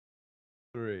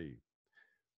Three.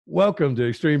 Welcome to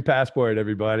Extreme Passport,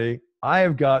 everybody. I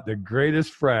have got the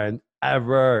greatest friend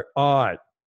ever on.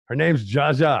 Her name's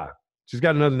JaJa. She's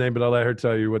got another name, but I'll let her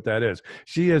tell you what that is.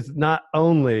 She is not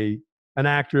only an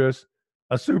actress,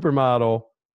 a supermodel,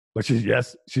 but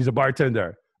she's a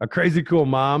bartender, a crazy cool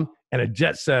mom, and a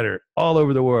jet setter all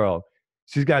over the world.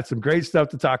 She's got some great stuff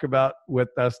to talk about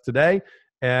with us today.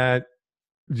 And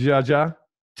JaJa,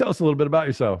 tell us a little bit about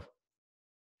yourself.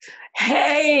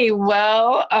 Hey,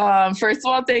 well, first of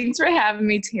all, thanks for having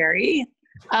me, Terry.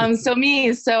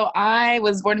 So I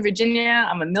was born in Virginia.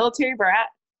 I'm a military brat.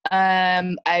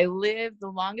 I lived the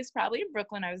longest probably in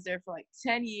Brooklyn. I was there for like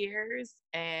 10 years.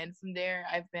 And from there,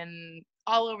 I've been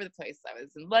all over the place. I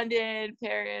was in London,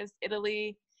 Paris,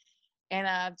 Italy. And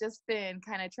I've just been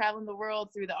kind of traveling the world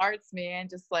through the arts, man,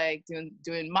 just like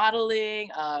doing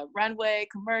modeling, runway,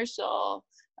 commercial,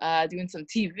 doing some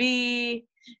TV.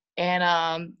 And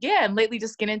and lately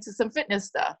just getting into some fitness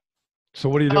stuff. So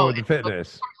what are you doing with the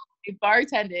fitness?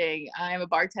 Bartending. I'm a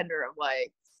bartender of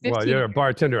like 15 Well, you're a years.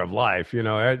 bartender of life.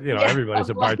 Yeah, Everybody's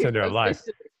a bartender of life.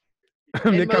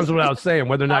 And It comes without saying,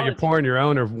 whether or not you're college. pouring your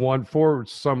own or one for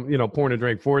some, pouring a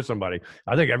drink for somebody.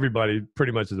 I think everybody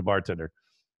pretty much is a bartender.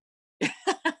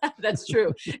 That's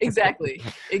true. Exactly.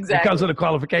 It comes with a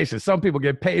qualification. Some people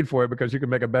get paid for it because you can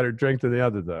make a better drink than the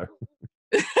other, though.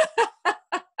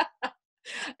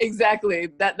 Exactly.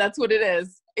 That's what it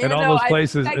is. In all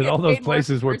those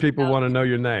places where people want to know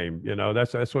your name,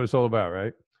 that's what it's all about,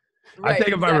 right? Right, I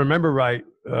think if I remember right,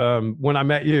 when I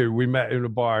met you, we met in a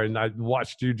bar and I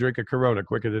watched you drink a Corona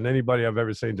quicker than anybody I've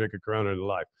ever seen drink a Corona in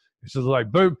life. It's just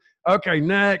like, boom, okay,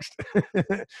 next.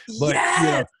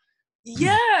 But,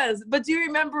 yes. But do you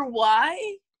remember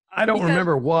why? I don't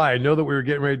remember why. I know that we were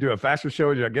getting ready to do a fashion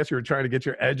show. I guess you were trying to get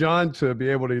your edge on to be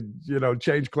able to,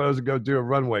 change clothes and go do a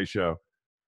runway show.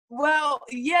 Well,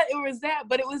 yeah, it was that,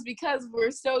 but it was because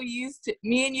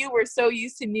me and you were so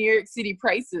used to New York City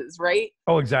prices, right?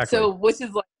 Oh, exactly. So, which is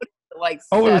like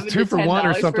oh, it was 2 for 1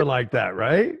 or something like that,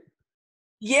 right?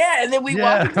 Yeah, and then we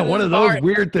walked into one of those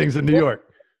weird things in New York.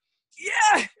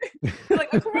 Yeah,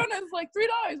 like a Corona is like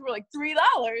 $3. We're like $3.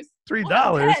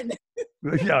 $3?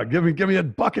 Yeah, give me a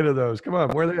bucket of those. Come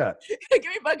on, where are they at? Give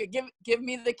me a bucket. Give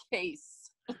me the case.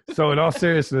 So in all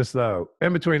seriousness, though,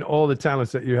 in between all the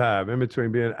talents that you have, in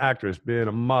between being an actress, being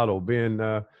a model, being,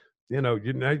 now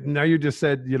you just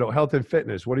said, health and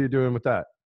fitness. What are you doing with that?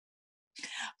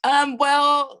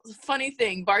 Well, funny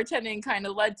thing, bartending kind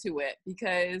of led to it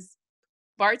because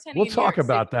bartending. We'll talk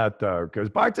about that though, because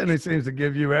bartending seems to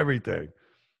give you everything.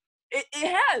 It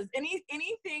has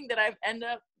anything that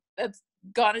that's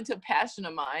gone into a passion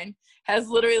of mine has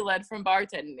literally led from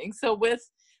bartending. So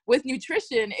with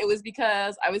nutrition, it was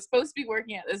because I was supposed to be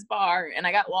working at this bar and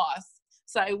I got lost.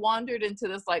 So I wandered into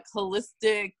this like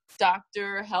holistic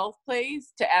doctor health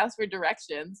place to ask for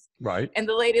directions. Right. And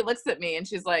the lady looks at me and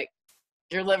she's like,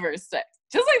 "Your liver is sick."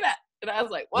 Just like that. And I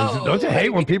was like, whoa. Don't you hate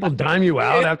when people dime you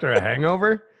out after a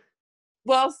hangover?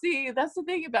 Well, see, that's the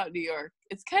thing about New York.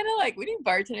 It's kind of like when you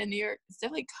bartend in New York, it's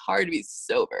definitely hard to be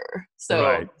sober.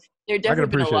 So there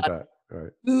definitely been a lot of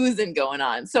boozing going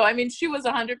on. So, I mean, she was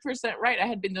 100% right. I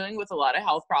had been dealing with a lot of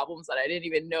health problems that I didn't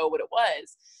even know what it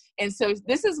was. And so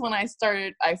this is when I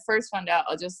first found out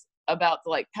just about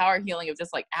the like power healing of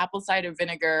just like apple cider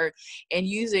vinegar and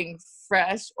using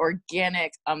fresh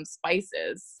organic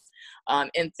spices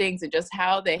and things, and just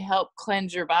how they help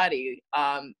cleanse your body.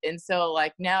 And so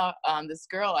like now this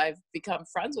girl, I've become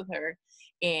friends with her,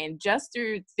 and just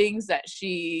through things that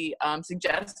she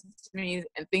suggested to me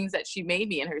and things that she made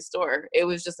me in her store, it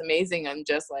was just amazing. And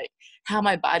just like how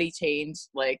my body changed.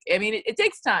 Like, I mean, it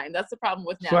takes time. That's the problem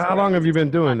with natural. So how long have you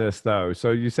been doing this though?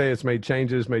 So you say it's made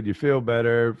changes, made you feel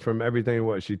better from everything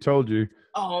what she told you.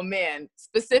 Oh man,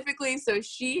 specifically, so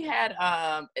she had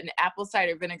an apple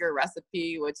cider vinegar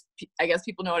recipe, which I guess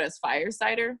people know it as fire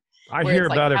cider. I hear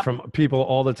about it from people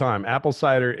all the time. Apple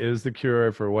cider is the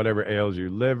cure for whatever ails your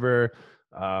liver.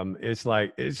 It's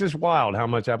just wild how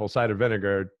much apple cider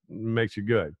vinegar makes you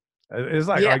good. It's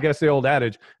like, I guess the old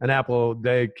adage, an apple a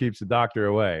day keeps the doctor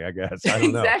away, I guess. I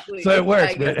don't know. Exactly. So it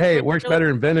works, but hey, it works better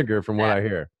than vinegar from what I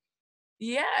hear.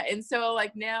 Yeah. And so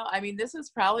like now, I mean, this is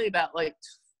probably about like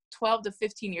 12 to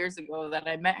 15 years ago that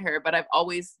I met her, but I've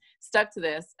always stuck to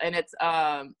this. And it's,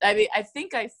 I mean, I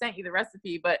think I sent you the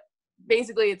recipe, but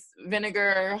basically it's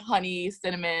vinegar, honey,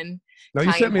 cinnamon. No,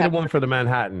 you sent me the one for the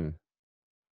Manhattan.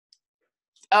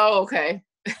 Oh, okay.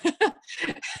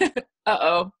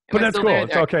 Uh-oh. But that's cool.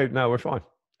 It's okay. No, we're fine.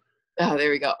 Oh, there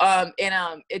we go.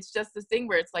 It's just this thing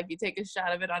where it's like you take a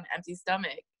shot of it on an empty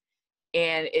stomach,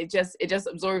 and it just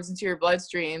absorbs into your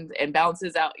bloodstream and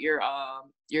balances out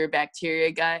your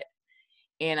bacteria gut.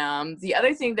 And the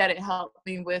other thing that it helped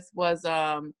me with was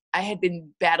I had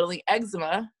been battling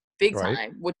eczema big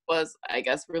time, which was, I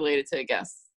guess, related to,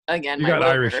 again, you my got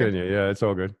liver. Irish in you. Yeah, it's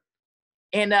all good.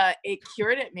 And it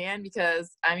cured it, man,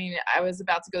 because I mean, I was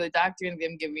about to go to the doctor and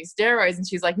them give me steroids, and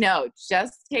she's like, no,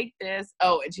 just take this.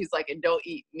 Oh, and she's like, and don't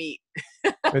eat meat.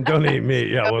 And don't eat meat.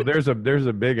 Yeah, well, there's a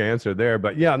big answer there.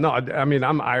 But yeah, no, I mean,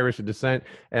 I'm Irish of descent,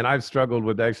 and I've struggled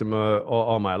with eczema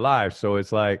all my life. So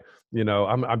it's like, you know,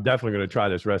 I'm definitely going to try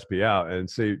this recipe out and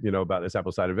see, you know, about this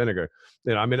apple cider vinegar.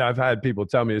 You know, I mean, I've had people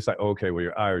tell me, it's like, okay, well,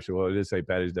 you're Irish. Well, it is St.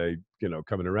 Patty's Day, you know,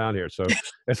 coming around here. So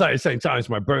it's like the same time. It's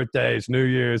my birthday. It's New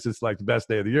Year's. It's like the best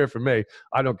day of the year for me.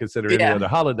 I don't consider any other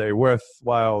holiday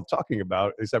worthwhile talking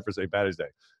about except for St. Patty's Day.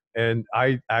 And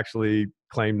I actually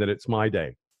claim that it's my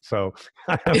day. So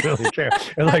I don't really care.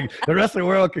 And like the rest of the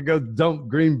world could go dump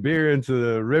green beer into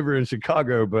the river in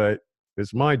Chicago, but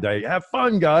it's my day. Have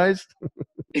fun, guys.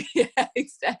 Yeah,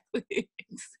 exactly.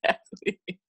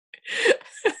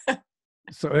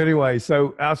 So anyway,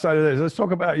 so outside of this, let's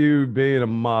talk about you being a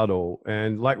model.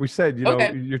 And like we said, you know,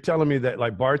 you're telling me that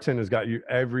like bartender's got you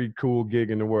every cool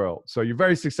gig in the world. So you're a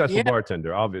very successful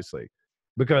bartender, obviously,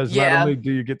 because not only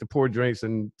do you get to pour drinks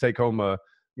and take home a,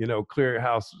 you know, clear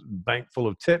house bank full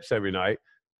of tips every night,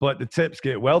 but the tips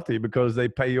get wealthy because they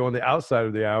pay you on the outside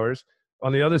of the hours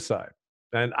on the other side.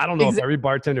 And I don't know if every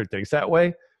bartender thinks that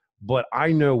way, but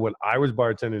I know when I was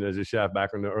bartending as a chef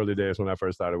back in the early days when I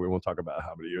first started, we won't talk about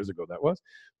how many years ago that was,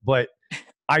 but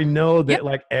I know that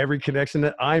like every connection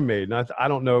that I made, and I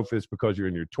don't know if it's because you're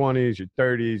in your 20s, your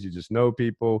 30s, you just know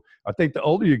people. I think the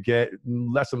older you get,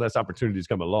 less and less opportunities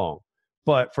come along.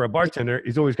 But for a bartender,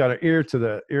 he's always got an ear to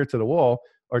the wall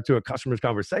or to a customer's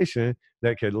conversation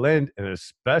that could lend, and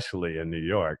especially in New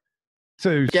York,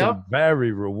 to some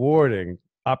very rewarding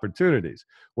opportunities,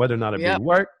 whether or not it be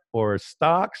work or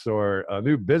stocks or a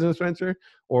new business venture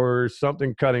or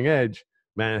something cutting edge.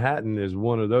 Manhattan is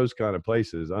one of those kind of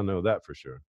places. I know that for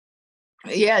sure.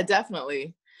 Yeah,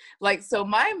 definitely. Like, so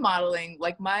my modeling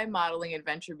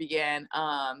adventure began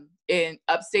in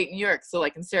upstate New York. So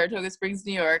like in Saratoga Springs,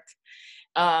 New York.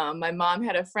 My mom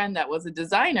had a friend that was a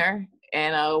designer,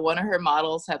 and one of her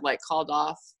models had like called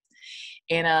off.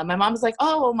 And my mom was like,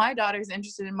 oh, well, my daughter's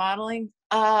interested in modeling.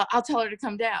 I'll tell her to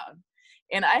come down.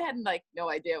 And I had like no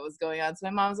idea what was going on. So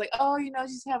my mom was like, oh, you know,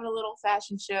 she's having a little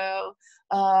fashion show.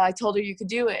 I told her you could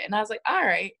do it. And I was like, all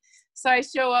right. So I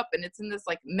show up, and it's in this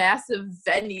like massive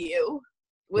venue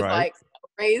with like a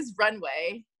raised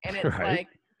runway. And it's like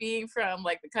being from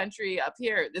like the country up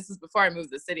here. This is before I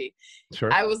moved to the city.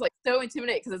 Sure. I was like so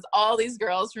intimidated because it's all these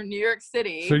girls from New York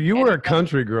City. So you were a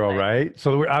country girl, right?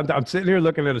 So I'm sitting here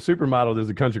looking at a supermodel that's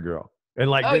a country girl. And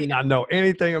like did not know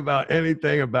anything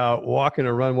about walking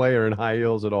a runway or in high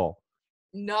heels at all.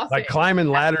 Nothing. Like climbing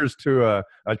ladders to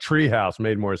a tree house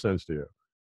made more sense to you.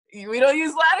 We don't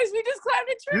use ladders. We just climbed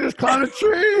a tree. You just climbed a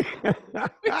tree. We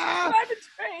just climbed a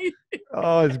tree.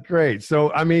 Oh, it's great. So,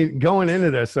 I mean, going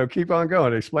into this, so keep on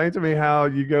going. Explain to me how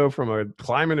you go from a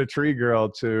climbing a tree girl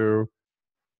to,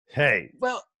 hey,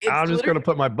 well, I'm just going to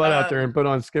put my butt out there and put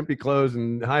on skimpy clothes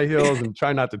and high heels and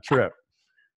try not to trip.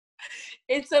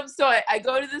 So I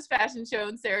go to this fashion show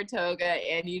in Saratoga,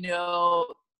 and you know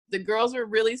the girls were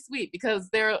really sweet because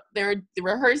they're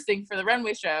rehearsing for the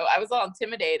runway show. I was all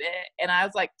intimidated, and I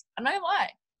was like, I'm not gonna lie,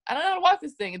 I don't know how to walk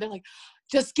this thing. And they're like,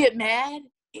 just get mad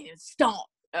and stomp.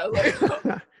 I was like, I can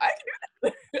do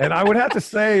that. And I would have to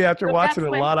say, after watching a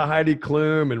lot of Heidi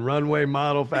Klum and runway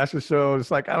model fashion shows,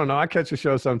 it's like, I don't know, I catch a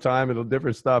show sometime and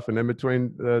different stuff. And in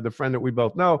between the friend that we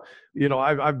both know, you know,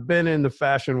 I've been in the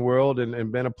fashion world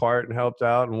and been a part and helped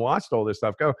out and watched all this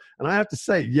stuff go. And I have to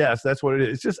say, yes, that's what it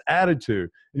is. It's just attitude.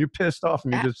 And you're pissed off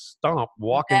and you just stomp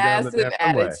walking down the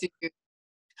damn runway.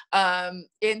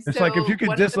 It's like if you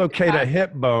could dislocate a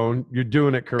hip bone, you're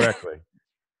doing it correctly.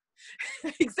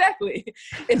 Exactly.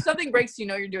 If something breaks, you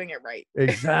know you're doing it right.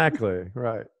 Exactly.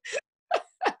 Right.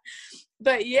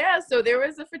 But yeah, so there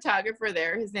was a photographer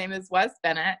there. His name is Wes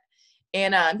Bennett.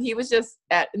 And he was just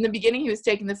in the beginning, he was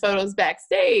taking the photos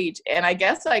backstage. And I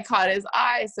guess I caught his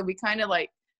eye. So we kind of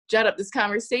like jut up this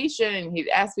conversation, and he'd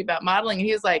asked me about modeling. And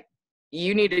he was like,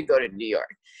 you need to go to New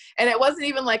York. And it wasn't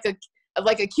even like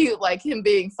a cute, like him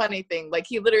being funny thing. Like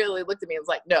he literally looked at me and was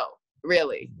like, no,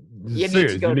 really, you need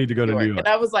to go to New York. And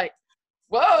I was like,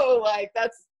 whoa, like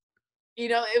that's, you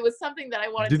know, it was something that I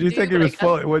wanted to do. Did you think he was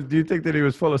full? Do you think that he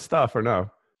was full of stuff or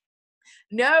no?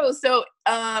 No. So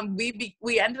we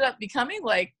ended up becoming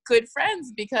like good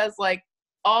friends because like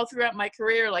all throughout my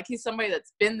career, like he's somebody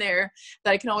that's been there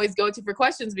that I can always go to for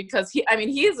questions, because he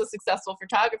is a successful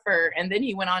photographer, and then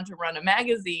he went on to run a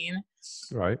magazine.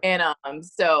 Right. And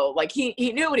so like he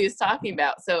knew what he was talking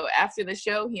about. So after the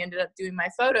show, he ended up doing my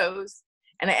photos,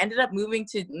 and I ended up moving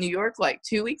to New York like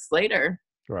 2 weeks later.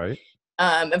 Right.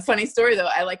 A funny story though,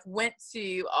 I like went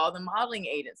to all the modeling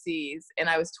agencies, and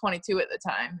I was 22 at the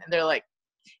time, and they're like,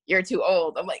 "You're too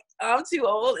old." I'm like, "I'm too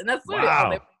old," and that's literally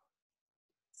all they.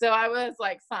 So I was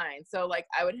like, fine. So like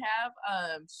I would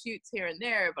have shoots here and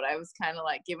there, but I was kind of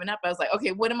like giving up. I was like,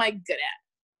 okay, what am I good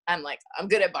at? I'm like, I'm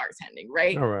good at bartending,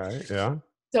 right? All right, yeah.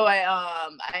 So I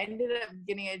ended up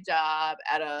getting a job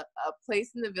at a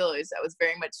place in the Village that was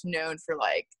very much known for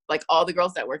like all the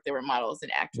girls that worked there were models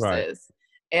and actresses.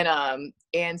 Right.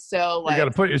 And so like you got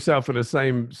to put yourself in the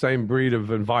same breed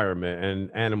of environment and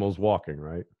animals walking,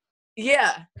 right?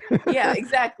 Yeah,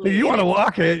 exactly. You want to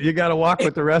walk it, you got to walk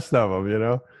with the rest of them, you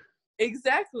know?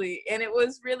 Exactly. And it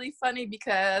was really funny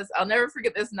because I'll never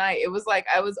forget this night. It was like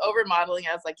I was over modeling.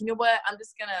 I was like, you know what? I'm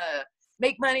just going to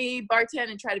make money,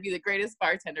 bartend, and try to be the greatest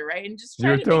bartender, right? And just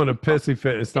you're throwing a pissy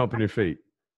fit and stomping your feet.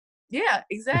 Yeah,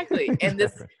 exactly. And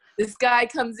this guy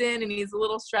comes in and he's a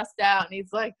little stressed out, and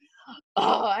he's like,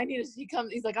 oh,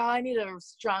 he's like, oh, I need a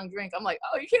strong drink. I'm like,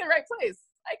 oh, you came in the right place.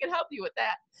 I can help you with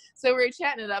that. So we were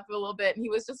chatting it up a little bit, and he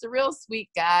was just a real sweet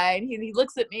guy. And he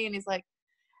looks at me and he's like,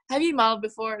 have you modeled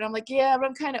before? And I'm like, yeah, but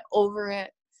I'm kind of over it.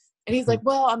 And he's like,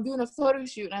 well, I'm doing a photo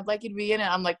shoot and I'd like you to be in it.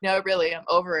 I'm like, no, really, I'm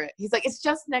over it. He's like, it's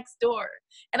just next door.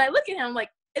 And I look at him, I'm like,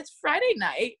 it's Friday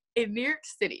night in New York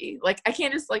City. Like, I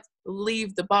can't just like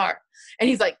leave the bar. And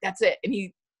he's like, that's it. And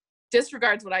he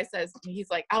disregards what I says. And he's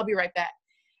like, I'll be right back.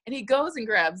 And he goes and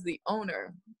grabs the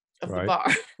owner of the bar.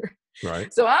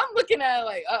 Right. So I'm looking at it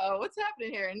like, uh-oh, what's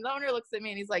happening here? And the owner looks at me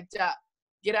and he's like, Ja,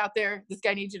 get out there. This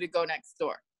guy needs you to go next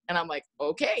door. And I'm like,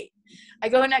 okay. I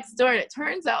go next door, and it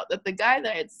turns out that the guy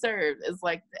that I had served is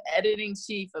like the editing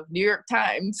chief of New York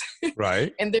Times.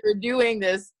 Right. And they were doing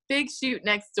this big shoot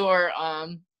next door,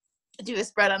 do a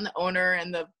spread on the owner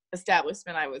and the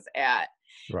establishment I was at.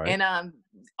 Right. And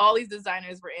all these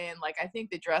designers were in, like, I think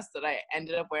the dress that I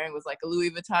ended up wearing was like a Louis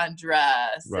Vuitton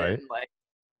dress. Right. And like,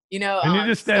 you know. And you're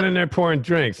just standing there pouring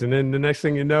drinks. And then the next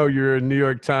thing you know, you're a New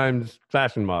York Times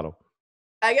fashion model.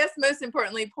 I guess most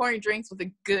importantly, pouring drinks with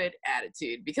a good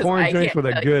attitude, because pouring drinks with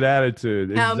a good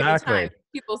attitude. How exactly. many times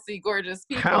people see gorgeous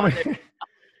people?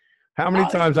 How many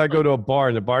times I go to a bar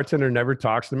and the bartender never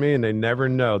talks to me, and they never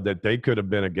know that they could have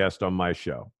been a guest on my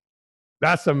show.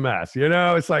 That's a mess. You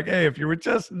know, it's like, hey, if you were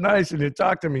just nice and you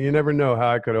talk to me, you never know how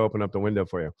I could open up the window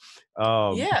for you.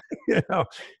 Yeah. You know,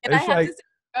 and I have to say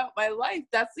about my life,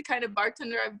 that's the kind of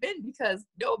bartender I've been, because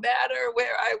no matter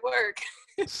where I work.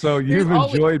 So you've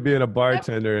enjoyed being a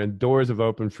bartender, and doors have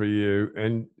opened for you.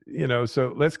 And, you know,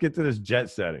 so let's get to this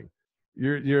jet setting.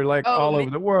 You're like all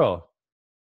over the world.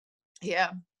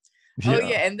 Yeah. Oh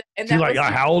yeah. And she's like,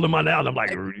 how old am I now? And I'm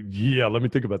like, yeah, let me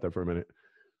think about that for a minute.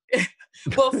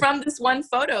 Well, from this one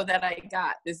photo that I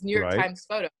got, this New York Times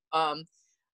photo,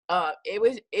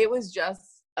 it was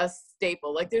just a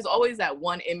staple. Like, there's always that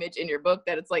one image in your book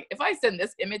that it's like, if I send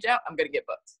this image out, I'm gonna get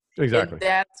booked. Exactly.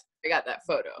 And I got that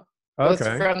photo.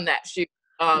 Okay. From that shoot.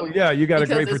 Well, yeah, you got a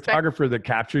great photographer that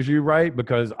captures you, right?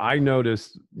 Because I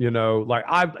noticed, you know, like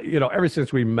ever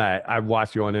since we met, I've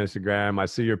watched you on Instagram. I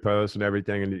see your posts and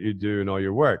everything and you do and all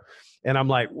your work. And I'm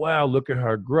like, wow, look at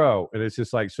her grow. And it's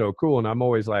just like so cool. And I'm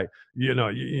always like, you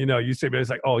say, but it's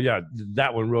like, oh yeah,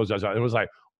 that one rose. It was like,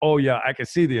 oh yeah, I can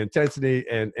see the intensity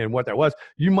and what that was.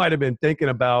 You might have been thinking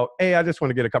about, hey, I just want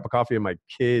to get a cup of coffee and my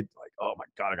kid, like, oh my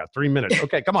God, I got 3 minutes.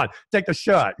 Okay, come on, take the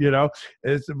shot, you know?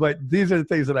 But these are the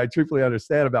things that I truthfully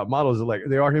understand about models. Like,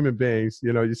 they are human beings,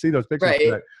 you know, you see those pictures.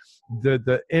 Right.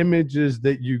 The images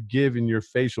that you give in your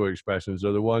facial expressions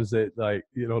are the ones that, like,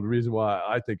 you know, the reason why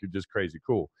I think you're just crazy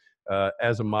cool.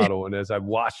 As a model, and as I've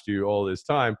watched you all this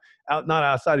time, not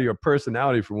outside of your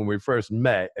personality from when we first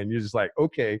met, and you're just like,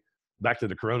 okay, back to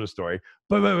the Corona story,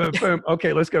 boom,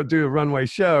 okay, let's go do a runway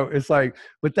show. It's like,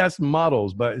 but that's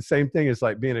models. But the same thing is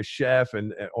like being a chef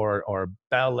or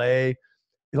ballet.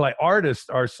 Like, artists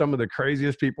are some of the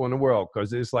craziest people in the world,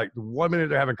 because it's like 1 minute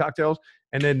they're having cocktails,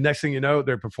 and then next thing you know,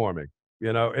 they're performing.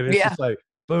 You know, and it's just like,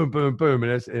 boom, boom, boom,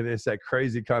 and it's that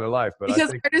crazy kind of life. But because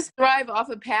I think artists thrive off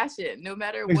of passion, no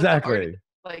matter what. Exactly.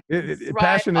 Like,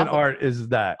 passion and art is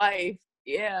that life.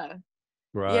 Yeah.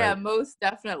 Right. Yeah, most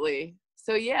definitely.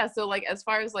 So yeah, so like, as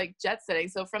far as like jet setting,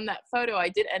 so from that photo, I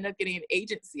did end up getting an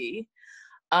agency,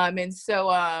 and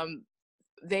so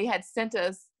they had sent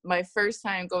us, my first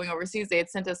time going overseas, they had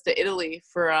sent us to Italy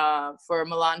for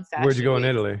Milan Fashion Where'd you go Week. in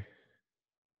Italy?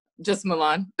 Just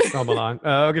Milan. Oh, Milan.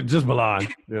 Okay, just Milan.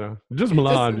 Just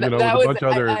Milan. Just, with a bunch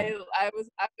of other. I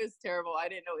was terrible. I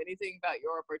didn't know anything about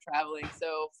Europe or traveling.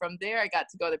 So from there, I got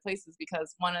to go other places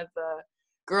because one of the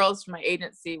girls from my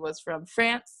agency was from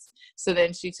France. So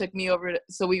then she took me over.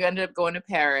 So we ended up going to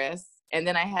Paris. And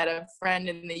then I had a friend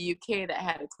in the UK that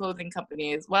had a clothing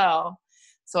company as well.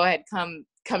 So I had come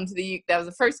to the, that was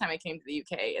the first time I came to the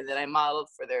UK, and then I modeled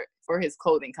for his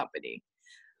clothing company.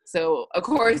 So of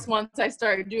course, once I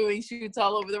started doing shoots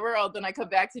all over the world, then I come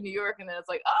back to New York, and then it's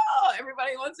like, oh,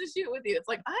 everybody wants to shoot with you. It's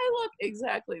like, I look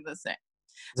exactly the same.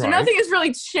 So nothing has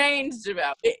really changed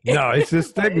about it. No, it's the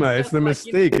stigma. It's the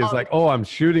mystique. It's like, oh, I'm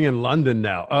shooting in London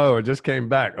now. Oh, I just came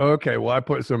back. Okay, well, I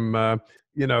put some, I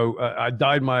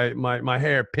dyed my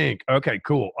hair pink. Okay,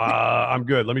 cool. I'm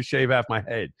good. Let me shave half my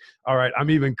head. All right, I'm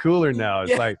even cooler now.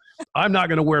 It's like, I'm not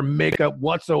going to wear makeup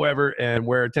whatsoever and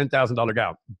wear a $10,000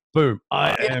 gown. Boom,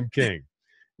 I am king,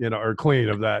 or queen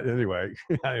of that. Anyway,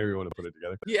 however you want to put it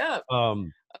together. Yeah.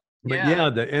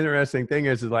 But the interesting thing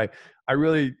is like, I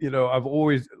really, I've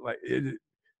always like,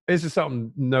 it's just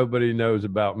something nobody knows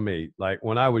about me. Like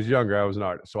when I was younger, I was an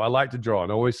artist. So I like to draw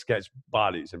and always sketch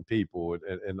bodies and people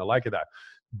and the like of that,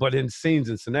 but in scenes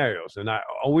and scenarios. And I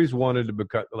always wanted to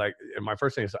become like, and my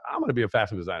first thing is I'm going to be a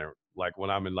fashion designer. Like when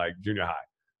I'm in like junior high,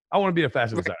 I want to be a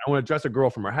fashion designer. I want to dress a girl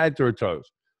from her head to her toes.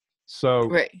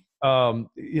 So,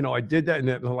 I did that. And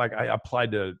then like, I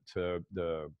applied to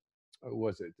the, what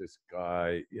was it? This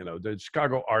guy, the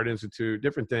Chicago Art Institute,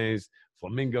 different things,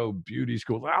 Flamingo Beauty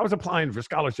School. I was applying for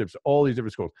scholarships, all these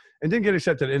different schools, and didn't get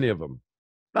accepted at any of them.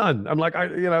 None. I'm like,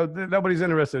 nobody's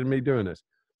interested in me doing this.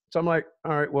 So I'm like,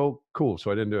 all right, well, cool. So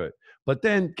I didn't do it. But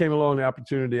then came along the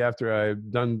opportunity after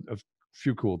I'd done a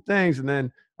few cool things, and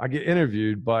then I get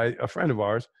interviewed by a friend of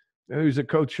ours who's a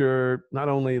coacher, not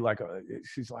only like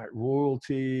she's like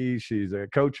royalty, she's a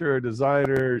coacher,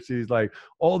 designer, she's like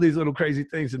all these little crazy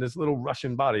things in this little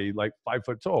Russian body, like 5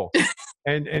 foot tall.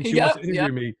 And she wants to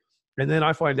interview me. And then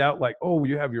I find out like, oh,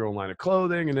 you have your own line of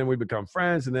clothing, and then we become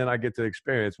friends, and then I get to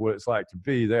experience what it's like to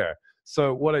be there.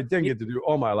 So what I didn't get to do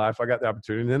all my life, I got the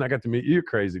opportunity, and then I got to meet you,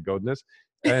 crazy goodness.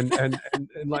 And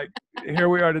like here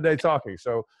we are today talking.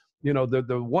 So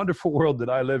the wonderful world that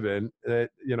I live in, that,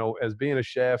 as being a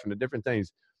chef and the different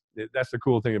things, that's the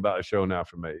cool thing about a show now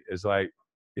for me. Is like,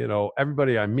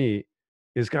 everybody I meet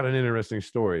has got an interesting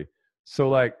story. So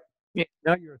like,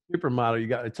 now you're a supermodel, you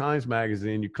got a Times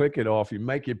magazine, you click it off, you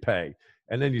make it pay,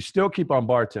 and then you still keep on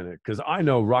bartending. Because I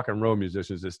know rock and roll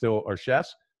musicians that still are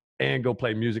chefs and go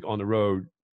play music on the road,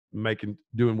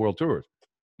 doing world tours,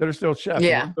 that are still chefs.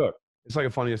 Yeah. It's like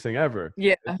the funniest thing ever.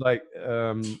 Yeah. It's like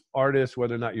artists,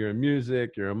 whether or not you're in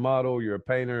music, you're a model, you're a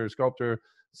painter, sculptor,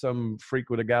 some freak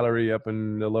with a gallery up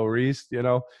in the Lower East,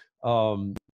 that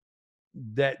the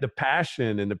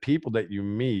passion and the people that you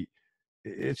meet,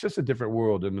 it's just a different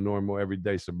world than the normal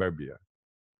everyday suburbia.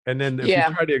 And then if you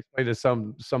try to explain to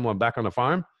someone back on the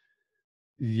farm,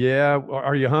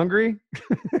 are you hungry?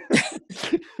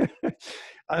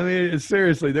 I mean,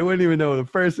 seriously, they wouldn't even know the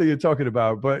first thing you're talking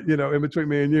about. But, in between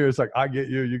me and you, it's like, I get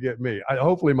you, you get me.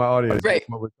 Hopefully my audience knows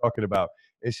what we're talking about.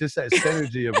 It's just that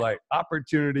synergy of like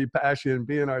opportunity, passion,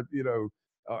 being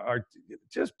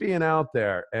just being out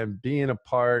there and being a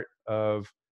part of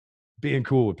being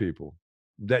cool with people.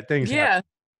 That things happen.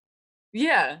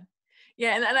 Yeah.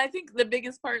 And I think the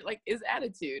biggest part is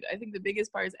attitude. I think the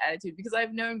biggest part is attitude, because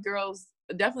I've known girls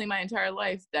definitely my entire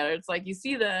life that it's like you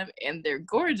see them and they're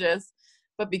gorgeous,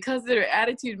 but because of their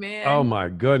attitude, man. Oh my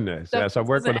goodness. Yes, I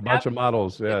work with a bunch of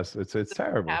models. Yes, it's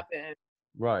terrible.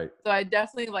 Right. So I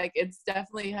definitely it's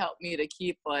definitely helped me to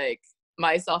keep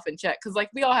myself in check, because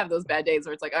we all have those bad days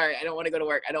where it's like, all right, I don't want to go to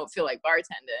work, I don't feel like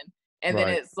bartending, and then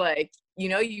it's like,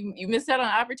 you miss out on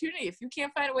an opportunity if you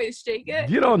can't find a way to shake it.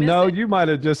 You don't know. You might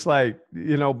have just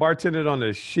bartended on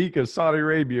the Sheik of Saudi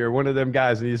Arabia or one of them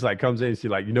guys, and he's like comes in and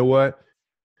she's like, you know what?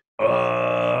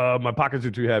 My pockets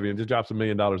are too heavy, and just drops $1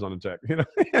 million on the check.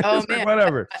 Oh man,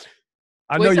 whatever.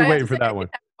 I know you're waiting for that one.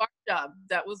 Bar job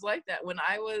that was like that when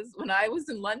I was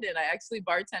in London. I actually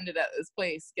bartended at this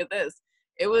place. Get this,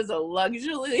 it was a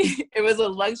luxury,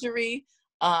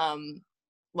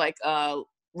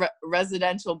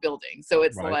 residential building. So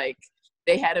it's like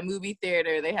they had a movie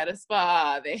theater, they had a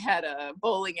spa, they had a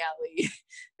bowling alley,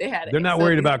 They're not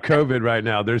worried about COVID right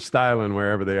now. They're styling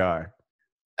wherever they are.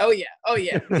 Oh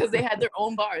yeah, because they had their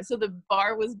own bar. So the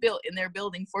bar was built in their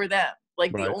building for them.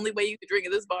 The only way you could drink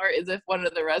at this bar is if one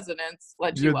of the residents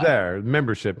let you up. There,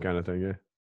 membership kind of thing, yeah.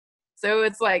 So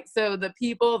it's so the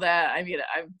people that,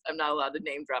 I'm not allowed to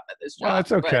name drop at this job. Well,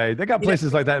 that's okay. They got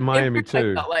places like that in Miami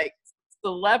too.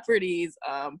 Celebrities,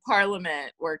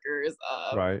 parliament workers,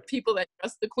 people that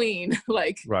trust the queen,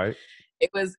 right. it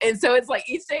was, and so it's like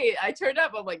each day I turned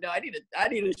up, I'm like, no, I need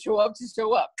to show up to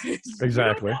show up.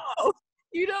 Exactly.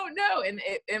 You don't know.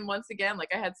 And once again, like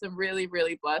I had some really,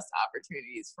 really blessed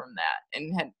opportunities from that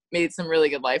and had made some really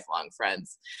good lifelong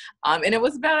friends. And it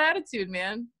was about attitude,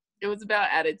 man. It was about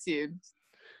attitude.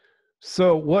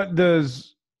 So what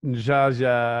does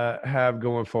JaJa have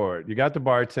going forward? You got the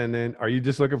bartending. Are you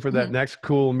just looking for that next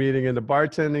cool meeting in the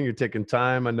bartending? You're taking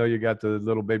time. I know you got the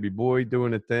little baby boy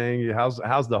doing a thing. How's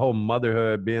the whole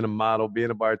motherhood, being a model, being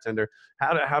a bartender?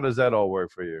 How does that all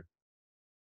work for you?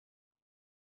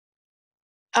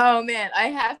 Oh man, I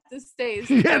have to say,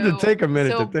 you have to take a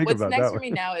minute to think about that. What's next for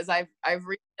me now is I've redone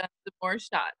some more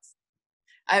shots.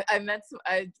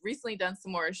 I've recently done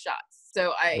some more shots.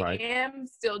 So I am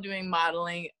still doing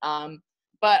modeling,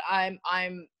 but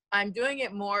I'm doing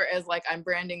it more as like I'm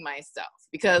branding myself,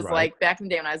 because like back in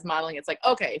the day when I was modeling, it's like,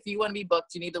 okay, if you want to be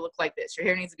booked, you need to look like this. Your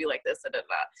hair needs to be like this, da, da,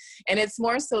 da. And it's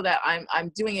more so that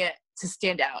I'm doing it to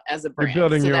stand out as a brand. You're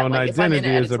building so your that, own like, identity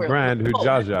as a brand who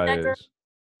JaJa is.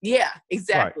 Yeah,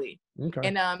 exactly. Right. Okay.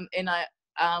 And I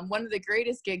one of the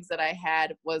greatest gigs that I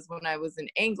had was when I was in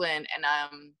England, and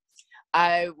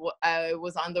I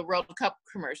was on the World Cup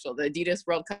commercial, the Adidas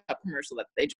World Cup commercial that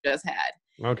they just had.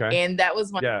 Okay. And that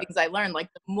was one of the things I learned, like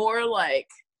the more like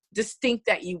distinct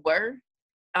that you were,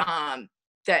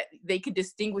 that they could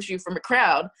distinguish you from a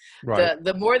crowd,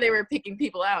 the more they were picking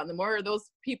people out and the more those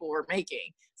people were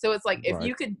making. So it's like, if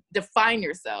you could define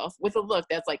yourself with a look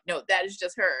that's like, no, that is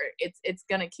just her, it's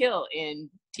gonna kill in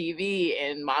TV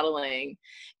and modeling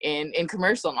and in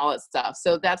commercial and all that stuff.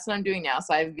 So that's what I'm doing now.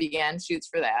 So I began shoots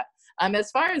for that.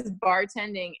 As far as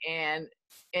bartending and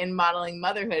modeling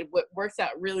motherhood, what works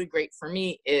out really great for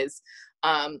me is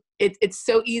it's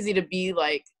so easy to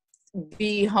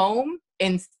be home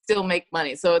and still make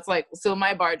money. So it's like, so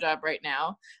my bar job right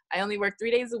now, I only work 3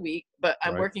 days a week, but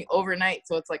I'm working overnight.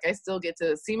 So it's like, I still get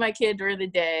to see my kid during the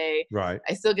day. Right.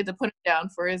 I still get to put him down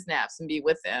for his naps and be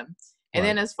with him. And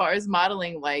then as far as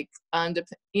modeling, like,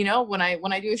 when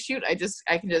I do a shoot,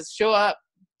 I can just show up,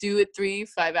 do it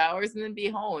 3-5 hours, and then be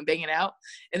home and bang it out.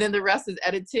 And then the rest is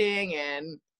editing,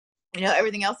 and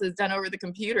everything else is done over the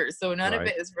computer. So none of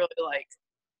it is really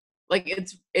like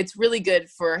it's really good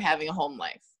for having a home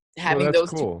life. Having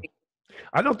those cool. Two things.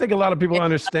 I don't think a lot of people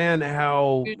understand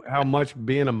how much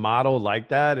being a model like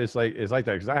that is like that,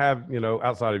 because I have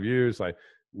outside of you, it's like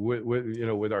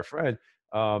with our friend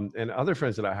and other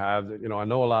friends that I have, I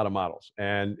know a lot of models,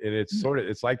 and it's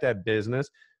it's like that business.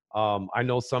 I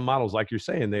know some models, like you're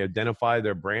saying, they identify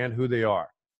their brand, who they are.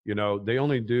 They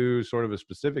only do sort of a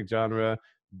specific genre,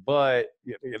 but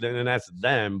then that's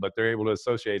them, but they're able to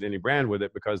associate any brand with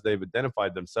it because they've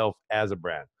identified themselves as a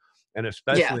brand. And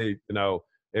especially,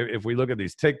 if we look at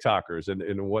these TikTokers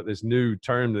and what this new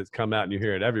term that's come out and you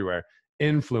hear it everywhere,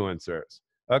 influencers.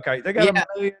 Okay, they got a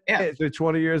million hits. They're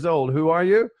 20 years old. Who are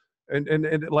you?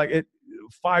 And like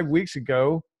 5 weeks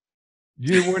ago,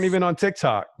 you weren't even on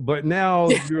TikTok, but now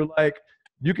you're like,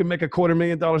 you can make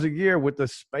 $250,000 a year with the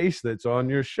space that's on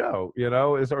your show, or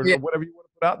whatever you want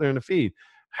to put out there in the feed.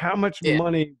 How much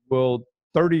money will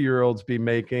 30-year-olds be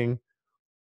making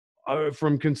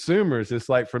from consumers? It's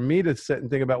like, for me to sit and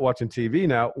think about watching TV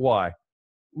now, why?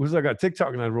 Because I got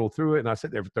TikTok and I roll through it and I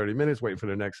sit there for 30 minutes waiting for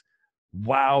the next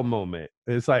wow moment.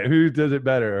 It's like, who does it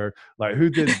better? Or like, who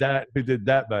did that? Who did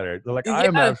that better? They're like, I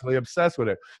am absolutely obsessed with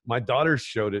it. My daughter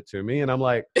showed it to me and I'm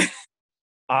like,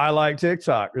 I like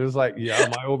TikTok. It was like,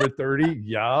 am I over 30?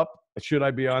 Yup. Should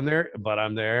I be on there? But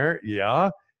I'm there. Yeah.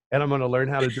 And I'm going to learn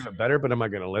how to do it better, but am I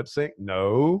going to lip sync?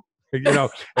 No.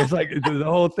 It's like the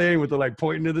whole thing with the like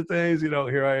pointing to the things,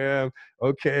 here I am.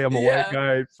 Okay. I'm a white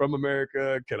guy from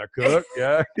America. Can I cook?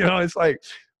 Yeah. It's like,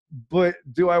 but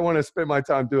do I want to spend my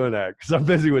time doing that? Because I'm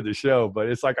busy with the show. But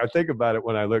it's like, I think about it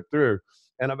when I look through,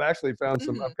 and I've actually found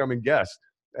some upcoming guests,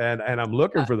 and I'm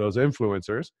looking for those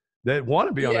influencers that want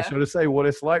to be on the show to say what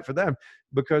it's like for them.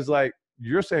 Because like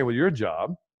you're saying with your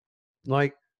job,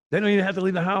 like they don't even have to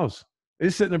leave the house. They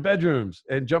just sit in their bedrooms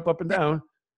and jump up and down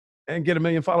and get 1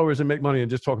 million followers and make money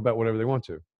and just talk about whatever they want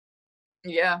to.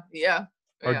 Yeah.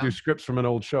 Or do scripts from an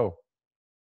old show.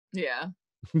 Yeah.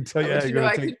 Tell you're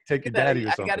going to take your daddy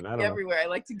or something. I got to be everywhere. I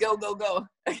like to go.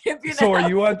 I can't be so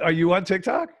are you on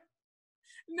TikTok?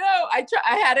 No, I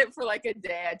had it for like a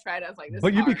day. I tried. I was like, this.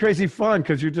 But you'd be crazy fun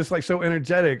because you're just like so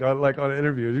energetic on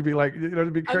interviews. You'd be like,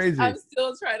 it'd be crazy. I'm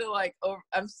still trying to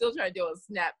do a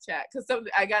Snapchat because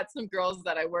I got some girls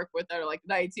that I work with that are like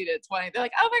 19 to 20. They're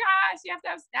like, oh my gosh, you have to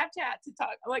have Snapchat to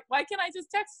talk. I'm like, why can't I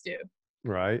just text you?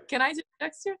 Right. Can I just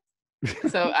text you?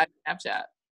 So I Snapchat.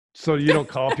 So you don't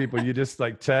call people, you just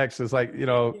like text. It's like,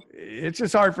 it's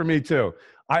just hard for me too.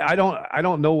 I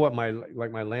don't know what my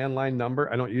my landline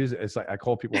number. I don't use it. It's like I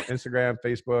call people on Instagram,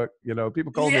 Facebook. You know,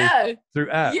 people call me through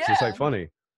apps. Yeah. It's like funny.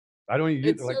 I don't use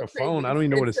It's like so a crazy. phone. I don't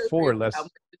even know what it's so for unless.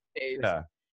 Yeah.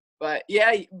 But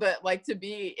yeah, but like to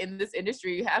be in this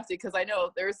industry, you have to, because I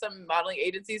know there's some modeling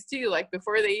agencies too. Like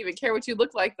before they even care what you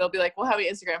look like, they'll be like, "Well, how many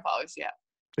Instagram followers do you have?"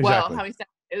 Exactly. Well, how many?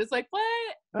 It's like,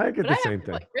 what? I get the same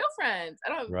thing. Like real friends. I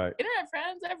don't have internet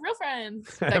friends. I have real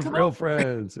friends. I have real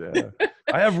friends. Yeah.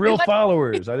 I have real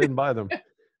followers. I didn't buy them.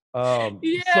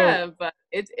 Yeah, but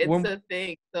it's a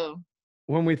thing. So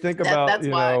when we think about,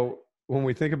 when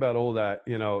we think about all that,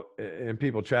 and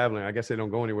people traveling, I guess they don't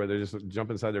go anywhere. They just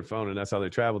jump inside their phone and that's how they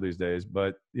travel these days.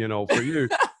 But, for you,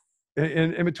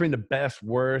 in between the best,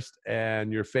 worst,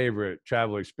 and your favorite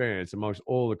travel experience amongst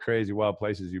all the crazy wild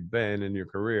places you've been in your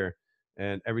career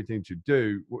and everything you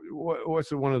do,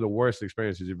 what's one of the worst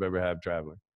experiences you've ever had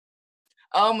traveling?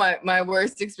 Oh, my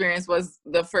worst experience was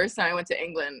the first time I went to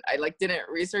England. I didn't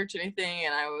research anything,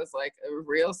 and I was like a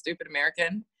real stupid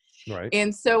American. Right.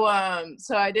 And so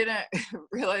I didn't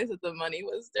realize that the money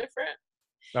was different.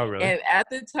 Oh, really? And at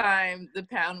the time, the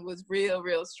pound was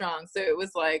real strong. So it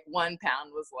was like 1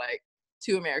 pound was like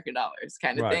 $2 American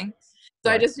kind of thing.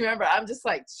 So I just remember I'm just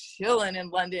like chilling in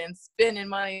London, spending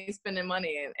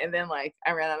money. And then I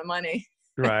ran out of money.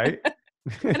 Right.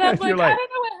 And I'm like, I don't know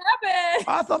what happened.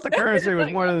 I thought the currency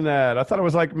was more than that. I thought it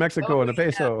was like Mexico and the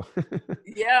peso.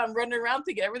 Yeah, I'm running around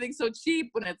thinking everything's so cheap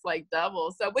when it's like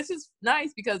double. So, which is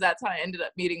nice because that's how I ended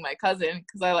up meeting my cousin.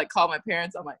 Because I called my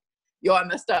parents. I'm like, yo, I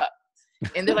messed up.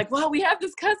 And they're like, well, we have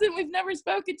this cousin we've never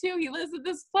spoken to. He lives at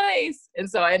this place. And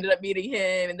so I ended up meeting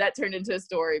him. And that turned into a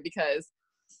story because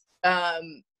I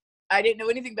didn't know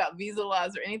anything about visa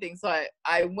laws or anything. So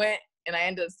I went. And I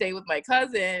ended up staying with my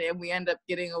cousin, and we ended up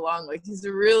getting along. He's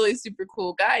a really super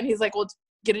cool guy, and he's like, "Well,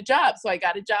 get a job." So I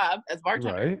got a job as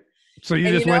bartender. Right. So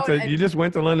you just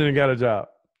went to London and got a job.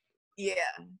 Yeah.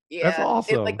 That's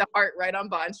awesome. It's like the Heart right on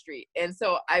Bond Street, and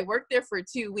so I worked there for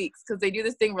 2 weeks because they do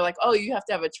this thing where oh, you have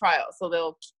to have a trial, so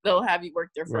they'll have you work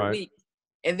there for a week,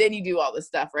 and then you do all this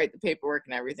stuff, right? The paperwork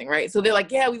and everything, right? So they're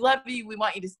like, "Yeah, we love you. We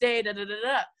want you to stay." Da da da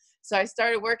da. So I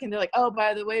started working. They're like, oh,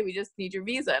 by the way, we just need your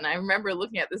visa. And I remember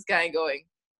looking at this guy and going,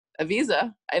 a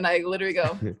visa? And I literally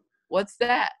go, what's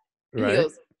that? And he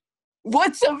goes,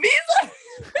 what's a visa?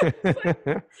 He's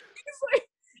like,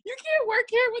 you can't work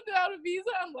here without a visa?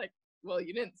 I'm like, well,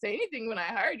 you didn't say anything when I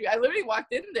hired you. I literally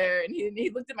walked in there and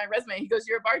he looked at my resume. He goes,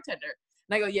 you're a bartender.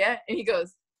 And I go, yeah. And he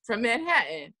goes, from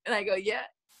Manhattan. And I go, yeah.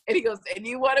 And he goes, and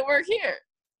you want to work here?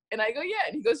 And I go, yeah.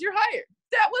 And he goes, you're hired.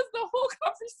 That was the whole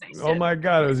conversation. Oh my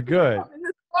God, it was good. I'm in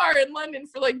this bar in London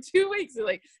for 2 weeks. They're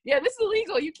like, yeah, this is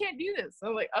illegal. You can't do this.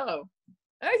 I'm like, oh,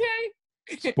 okay.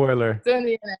 Spoiler. So in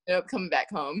the end, I ended up coming back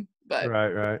home. But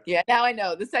right. Yeah, now I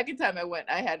know. The second time I went,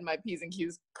 I had my P's and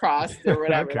Q's crossed or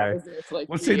whatever. Okay.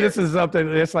 Well, see, this is something.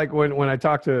 It's like when I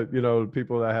talk to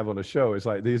people that I have on the show. It's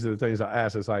like these are the things I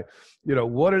ask. It's like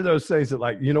what are those things that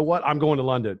what I'm going to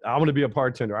London. I'm going to be a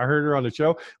bartender. I heard her on the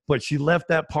show, but she left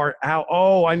that part out.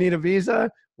 Oh, I need a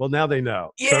visa. Well, now they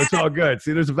know. Yeah. So it's all good.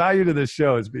 See, there's a value to this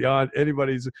show. It's beyond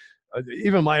anybody's,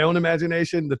 even my own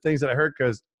imagination. The things that I heard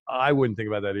because I wouldn't think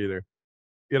about that either.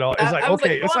 It's like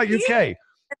okay, it's like UK.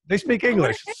 They speak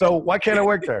English, so why can't I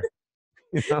work there?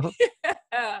 Yeah.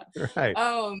 Right.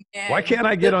 Oh man. Why can't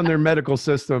I get on their medical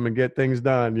system and get things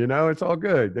done? It's all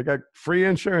good. They got free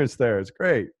insurance there. It's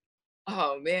great.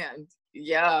 Oh man.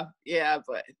 Yeah.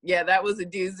 But yeah, that was a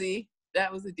doozy.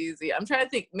 I'm trying to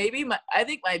think. Maybe I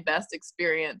think my best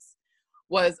experience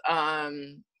was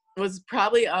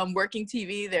probably working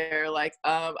TV there. I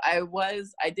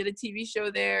did a TV show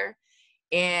there,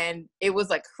 and it was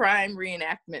like crime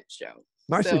reenactment show.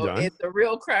 Nicely done. It's a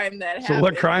real crime that happened. So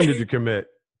what crime did you commit?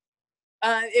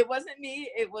 It wasn't me.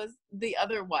 It was the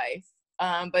other wife.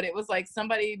 But it was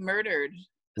somebody murdered.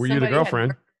 Were you the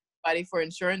girlfriend? Somebody for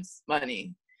insurance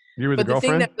money. You were the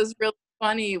girlfriend? The thing that was really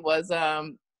funny was,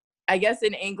 I guess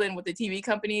in England with the TV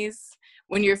companies,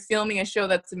 when you're filming a show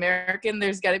that's American,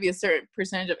 there's got to be a certain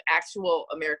percentage of actual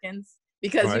Americans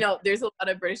because, there's a lot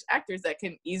of British actors that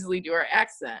can easily do our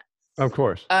accent. Of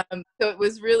course. So it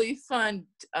was really fun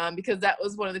because that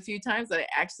was one of the few times that I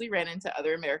actually ran into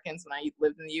other Americans when I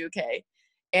lived in the UK.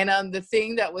 And the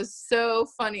thing that was so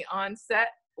funny on set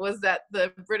was that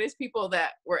the British people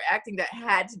that were acting that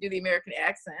had to do the American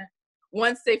accent,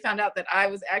 once they found out that I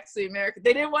was actually American,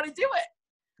 they didn't want to do it.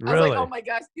 Really? I was like, oh my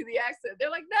gosh, do the accent. They're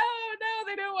like, no,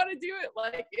 they don't want to do it.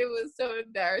 It was so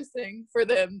embarrassing for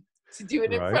them to do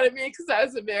it in front of me because I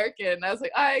was American. And I was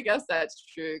like, I guess that's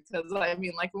true. Because when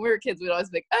we were kids, we'd always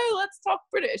be like, oh, let's talk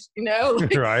British,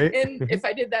 Right. And if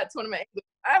I did that to one of my English,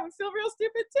 I would feel real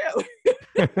stupid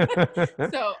too.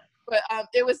 So But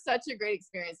it was such a great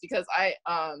experience because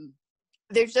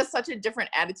there's just such a different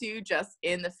attitude just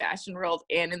in the fashion world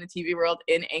and in the TV world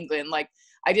in England. Like,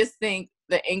 I just think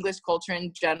the English culture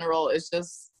in general is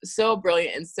just so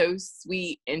brilliant and so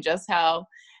sweet, and just how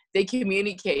they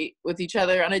communicate with each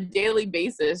other on a daily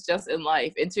basis just in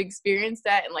life. And to experience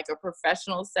that in like a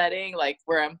professional setting, like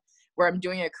where I'm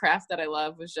doing a craft that I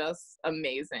love, was just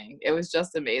amazing. It was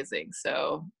just amazing.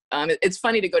 So it's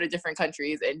funny to go to different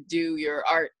countries and do your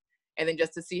art, and then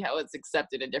just to see how it's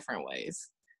accepted in different ways.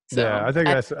 So yeah, I think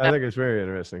it's very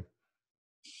interesting.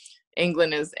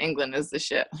 England is the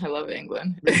shit. I love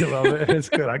England. You love it. It's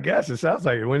good. I guess it sounds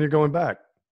like it. When you're going back?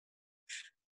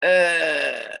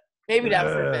 Maybe not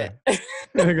for a bit.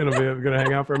 You're gonna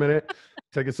hang out for a minute,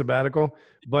 take a sabbatical.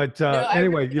 But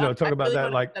anyway, talk about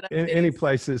that. Like any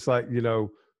places, like,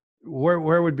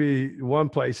 where would be one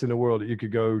place in the world that you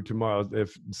could go tomorrow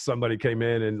if somebody came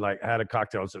in and like had a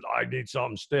cocktail and said, I need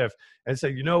something stiff, and say,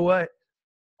 you know what,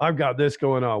 I've got this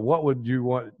going on. What would you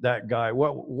want that guy?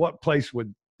 What place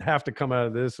would have to come out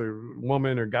of this or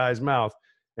woman or guy's mouth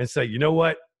and say, you know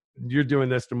what, you're doing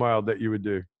this tomorrow, that you would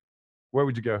do? Where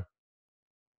would you go?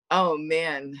 Oh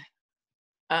man.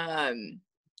 I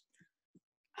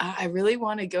really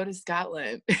want to go to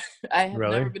Scotland. I have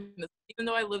never been, even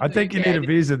though I live. I think you need a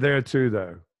visa there too,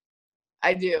 though.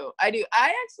 I do. I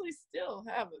actually still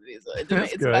have a visa.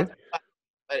 That's good.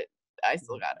 But I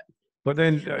still got it. But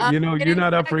then, you're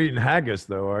not up for eating haggis,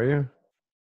 though, are you?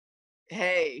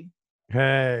 Hey.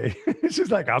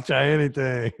 She's like, I'll try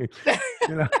anything.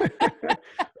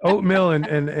 Oatmeal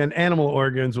and animal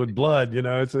organs with blood.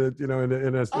 It's a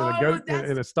in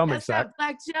a stomach sack. That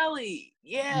black jelly.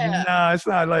 Yeah. No, it's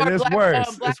not like it's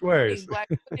worse. It's worse. Black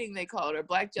pudding, they call it, or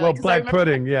black jelly. Well, black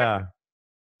pudding, yeah.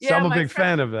 So I'm a big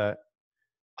fan of that.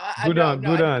 Boudin. I'm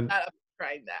not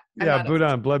trying that. Yeah,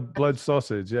 boudin, blood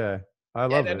sausage. Yeah, I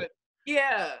love it.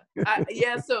 Yeah.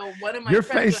 So one of my Your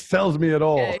face tells me it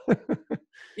all. Okay.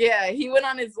 Yeah, he went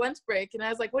on his lunch break, and I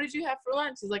was like, what did you have for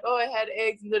lunch? He's like, oh, I had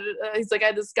eggs. And he's like, I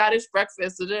had the Scottish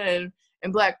breakfast and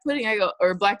black pudding. I go,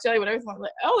 or black jelly, whatever. I'm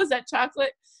like, oh, is that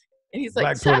chocolate? And he's like,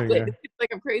 black chocolate. Pudding, yeah. He's like,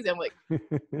 I'm crazy. I'm like,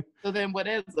 so then what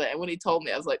is it? And when he told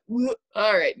me, I was like,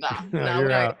 all right, nah.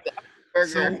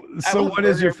 So what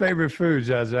is your favorite food,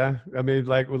 JaJa? I mean,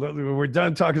 like, we're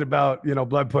done talking about,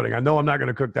 blood pudding. I know I'm not going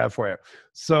to cook that for you.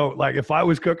 So, like, if I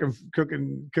was cooking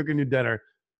your dinner,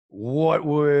 what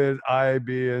would I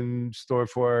be in store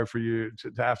for you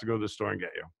to have to go to the store and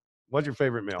get you? What's your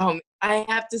favorite meal? I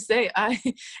have to say,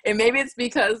 and maybe it's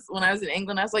because when I was in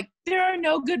England, I was like, there are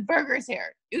no good burgers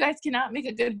here. You guys cannot make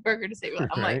a good burger to save.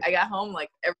 I'm like, I got home like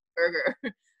every burger.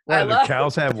 What, do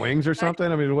cows have wings or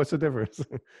something? I mean, what's the difference?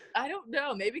 I don't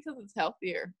know. Maybe because it's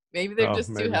healthier. Maybe they're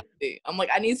just too healthy. I'm like,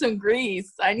 I need some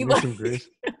grease. I need some grease.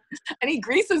 I need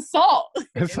grease and salt.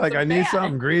 It's like, I need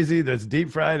something greasy that's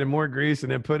deep fried and more grease,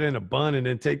 and then put in a bun, and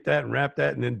then take that and wrap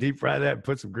that, and then deep fry that and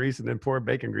put some grease, and then pour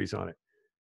bacon grease on it.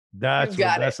 That's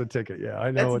the ticket. Yeah,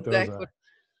 I know what those are.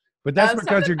 But that's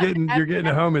because you're getting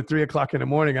home at 3:00 in the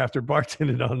morning after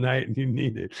bartending all night, and you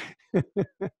need it.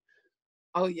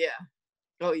 Oh yeah.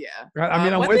 Oh yeah. I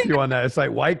mean, I'm with you on that. It's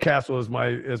like White Castle is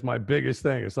my biggest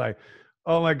thing. It's like,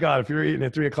 oh my God, if you're eating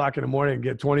at 3:00 in the morning and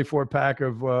get 24-pack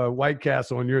of White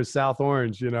Castle and you're in South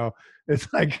Orange,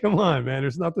 it's like, come on, man,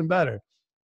 there's nothing better.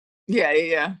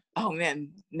 Yeah. Oh man,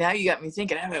 now you got me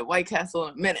thinking. I haven't had White Castle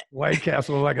in a minute. White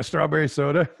Castle, like a strawberry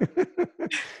soda.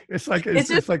 it's like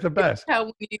the best.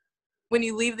 How when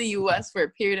you leave the U.S. for a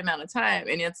period amount of time,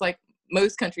 and it's like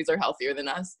most countries are healthier than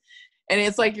us. And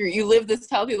it's like you live this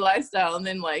healthy lifestyle, and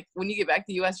then like when you get back to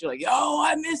the U.S., you're like, "Yo,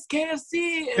 I miss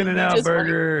KFC." In-N-Out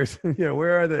burgers. Yeah,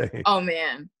 where are they? Oh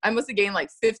man, I must have gained like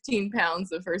 15 pounds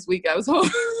the first week I was home.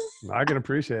 I can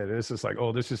appreciate it. It's just like,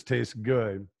 oh, this just tastes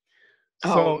good.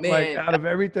 So, man, like out of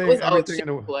everything in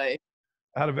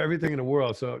the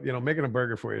world, so making a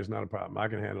burger for you is not a problem. I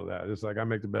can handle that. It's like, I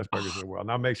make the best burgers in the world,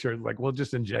 and I'll make sure, like, we'll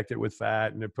just inject it with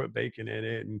fat and then put bacon in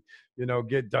it, and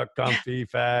get duck confit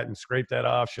fat and scrape that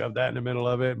off, shove that in the middle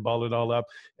of it, and ball it all up,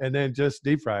 and then just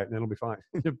deep fry it, and it'll be fine.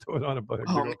 Throw it on a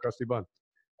crusty bun.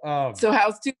 So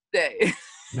how's Tuesday?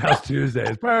 How's Tuesday?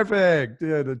 It's perfect.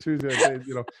 Yeah, the Tuesday.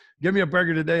 Give me a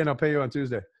burger today, and I'll pay you on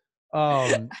Tuesday.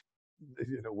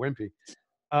 Wimpy.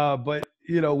 But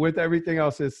with everything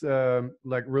else that's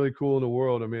like really cool in the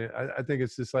world, I mean, I think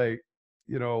it's just like,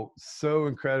 so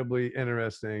incredibly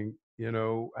interesting,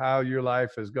 how your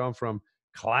life has gone from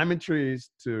climbing trees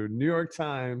to New York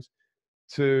Times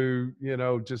to,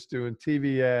 just doing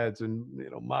TV ads and,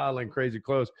 modeling crazy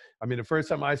clothes. I mean, the first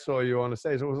time I saw you on the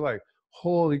stage, it was like,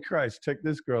 holy Christ, check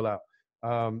this girl out.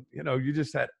 You know, you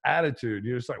just had attitude.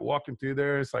 You're just like walking through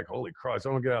there. It's like, holy Christ,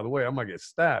 I don't get out of the way. I might get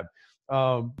stabbed.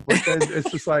 But then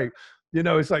it's just like, you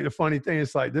know, it's like the funny thing.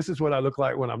 It's like, this is what I look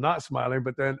like when I'm not smiling.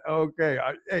 But then, okay,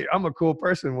 hey, I'm a cool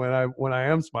person when I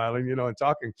am smiling, you know, and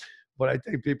talking. But I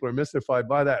think people are mystified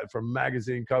by that from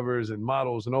magazine covers and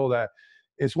models and all that.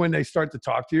 It's when they start to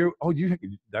talk to you. Oh,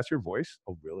 that's your voice?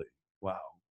 Oh, really? Wow.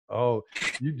 Oh,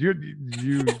 you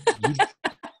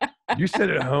sit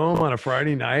at home on a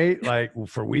Friday night, like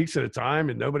for weeks at a time,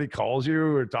 and nobody calls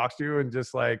you or talks to you and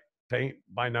just like paint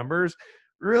by numbers.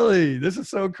 Really, this is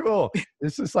so cool.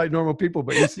 It's just like normal people,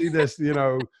 but you see this, you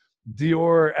know,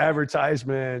 Dior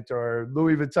advertisement or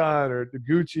Louis Vuitton or the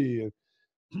Gucci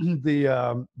and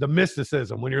the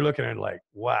mysticism when you're looking at it like,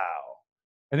 wow.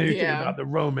 And then you think about the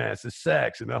romance, the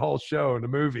sex, and the whole show and the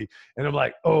movie. And I'm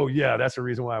like, oh yeah, that's the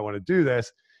reason why I want to do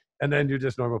this. And then you're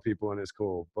just normal people, and it's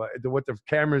cool. But what the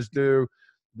cameras do,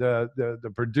 the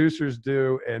producers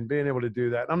do, and being able to do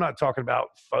that. I'm not talking about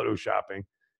photoshopping.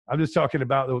 I'm just talking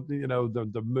about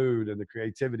the mood and the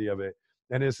creativity of it.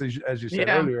 And it's, as you said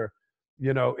earlier,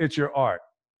 you know, it's your art.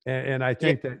 And I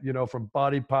think that, you know, from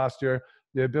body posture,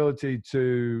 the ability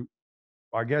to,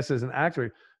 I guess, as an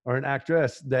actor or an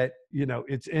actress, that, you know,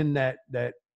 it's in that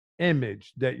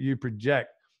image that you project,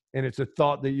 and it's a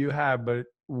thought that you have. But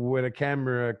when a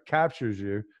camera captures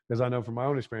you, because I know from my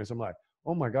own experience, I'm like,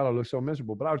 oh my God, I look so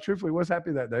miserable. But I truthfully was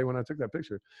happy that day when I took that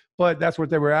picture. But that's what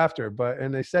they were after.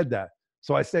 And they said that.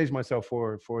 So I staged myself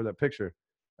for that picture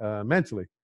mentally.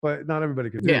 But not everybody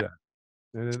could do that.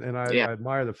 And I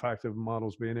admire the fact of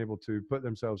models being able to put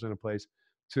themselves in a place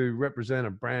to represent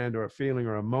a brand or a feeling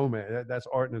or a moment. That's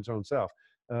art in its own self.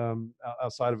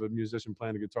 Outside of a musician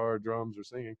playing the guitar, drums, or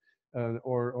singing,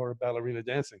 or a ballerina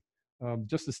dancing.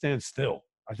 Just to stand still,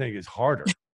 I think, is harder.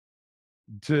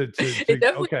 It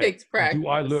definitely takes practice. Do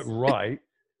I look right?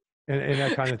 And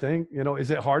that kind of thing. You know,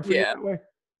 is it hard for you that way?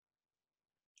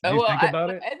 Do you think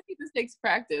about it? I think this takes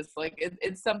practice. Like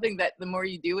it's something that the more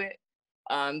you do it,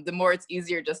 the more it's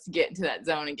easier just to get into that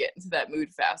zone and get into that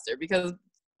mood faster. Because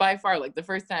by far, like the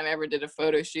first time I ever did a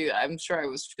photo shoot, I'm sure I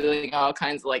was feeling all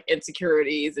kinds of like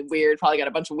insecurities and weird, probably got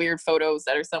a bunch of weird photos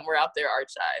that are somewhere out there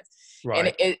archived.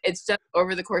 Right. And it's just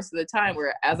over the course of the time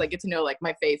where, as I get to know like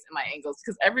my face and my angles,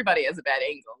 because everybody has a bad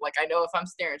angle. Like I know if I'm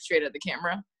staring straight at the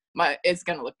camera, it's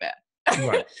going to look bad.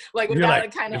 Right. Like without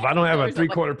like, kind of, if I don't have a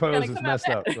 3/4 pose, it's messed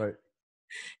up. Right.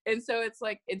 And so it's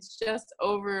like, it's just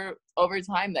over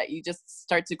time that you just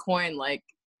start to coin like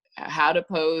how to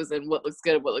pose and what looks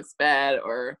good, what looks bad,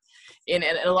 and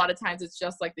a lot of times it's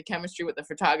just like the chemistry with the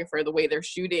photographer, the way they're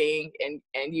shooting, and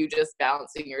you just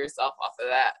balancing yourself off of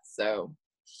that. So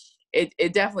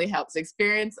it definitely helps.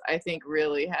 Experience, I think,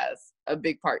 really has a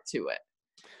big part to it,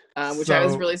 which I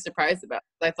was really surprised about.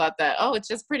 I thought that, it's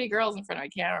just pretty girls in front of a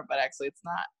camera, but actually it's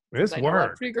not. It's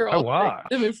work. Pretty girls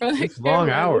in front of it's long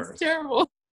hours. It's terrible.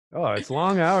 Oh, it's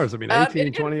long hours. I mean,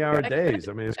 18, 20-hour days.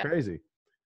 I mean, it's crazy.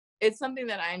 It's something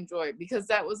that I enjoy, because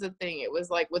that was the thing. It was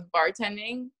like with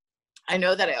bartending, I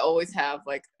know that I always have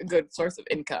like a good source of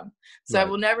income. So I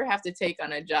will never have to take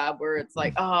on a job where it's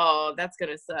like, oh, that's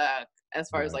going to suck, as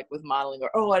far as like with modeling, or,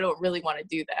 oh, I don't really want to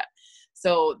do that.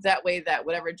 So that way, that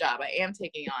whatever job I am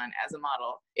taking on as a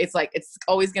model, it's like, it's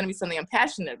always going to be something I'm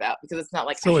passionate about, because it's not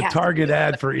like, so a Target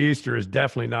ad for Easter is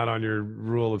definitely not on your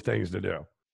rule of things to do.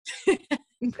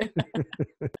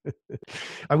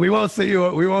 And we won't see you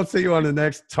on the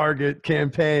next Target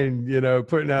campaign, you know,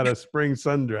 putting out a spring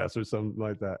sundress or something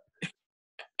like that.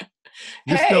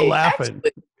 You're still laughing.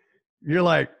 Actually, you're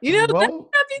like, well,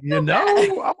 I'm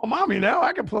a mommy now.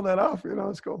 I can pull that off. You know,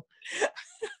 it's cool.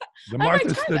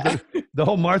 The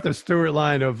whole Martha Stewart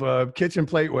line of kitchen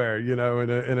plateware, you know,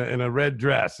 in a red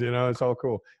dress, you know, it's all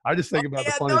cool. I just think about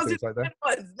the funny things like that.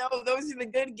 No, those are the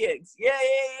good gigs. Yeah.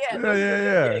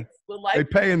 Yeah. They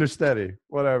pay and they're steady,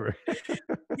 whatever.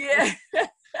 Yeah.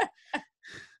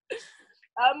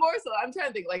 More so, I'm trying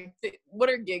to think, like, what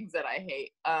are gigs that I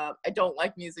hate? I don't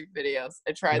like music videos.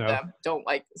 I tried them. Don't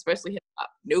like, especially hip hop.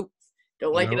 Nope.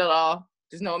 Don't like it at all.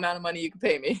 There's no amount of money you can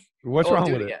pay me. What's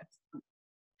wrong with it?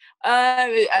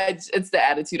 It's the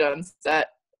attitude on set.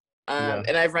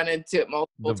 And I've run into it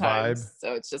multiple times.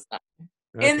 So it's just not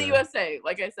in the USA.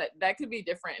 Like I said, that could be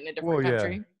different in a different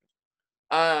country.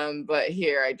 But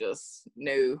here I just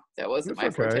knew that wasn't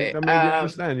my forte. I mean, you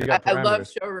understand. You got parameters. I love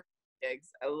showroom gigs.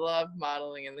 I love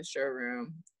modeling in the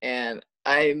showroom, and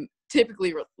I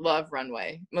typically love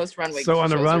runway. Most runway. So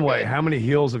on the runway, how many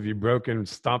heels have you broken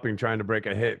stomping, trying to break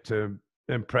a hit to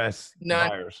impress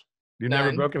buyers? You've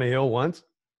never broken a heel once?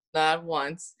 Not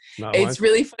once. It's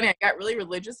really funny. I got really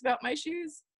religious about my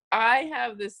shoes. I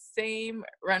have the same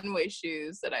runway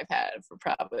shoes that I've had for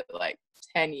probably like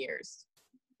 10 years.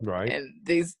 Right. And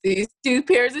these 2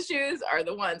 pairs of shoes are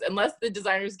the ones, unless the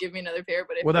designers give me another pair.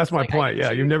 But if well, that's my like point.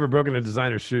 Yeah, you've never broken a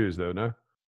designer's shoes, though, no?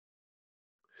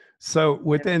 So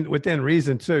within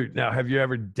reason too. Now, have you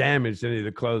ever damaged any of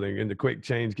the clothing in the quick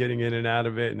change, getting in and out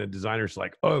of it, and the designer's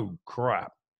like, "Oh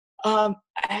crap"?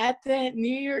 At that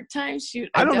New York Times shoot,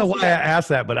 I don't know why I asked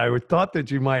that, but I thought that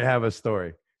you might have a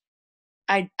story.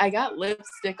 I got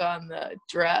lipstick on the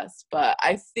dress, but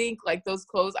I think like those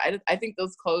clothes, I think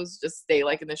those clothes just stay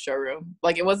like in the showroom.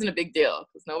 Like it wasn't a big deal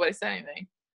because nobody said anything.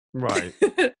 Right.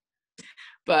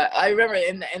 But I remember,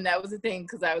 and that was the thing,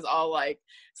 because I was all like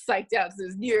psyched out because it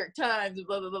was New York Times and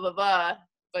blah, blah, blah, blah, blah.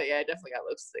 But yeah, I definitely got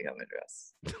lipstick on my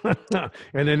dress.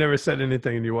 And they never said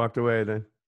anything and you walked away then?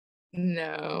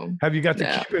 No. Have you got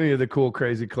to keep any of the cool,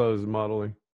 crazy clothes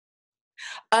modeling?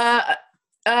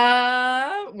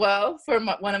 Well, for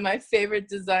one of my favorite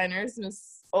designers,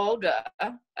 Miss Olga,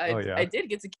 I did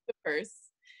get to keep a purse.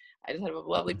 I just had a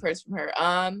lovely purse from her.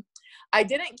 I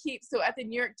didn't keep, so at the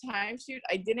New York Times shoot,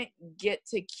 I didn't get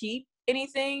to keep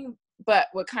anything, but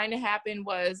what kind of happened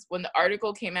was when the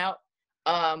article came out,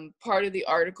 part of the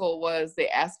article was they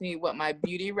asked me what my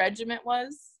beauty regimen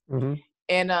was. Mm-hmm.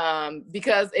 And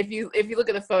because if you look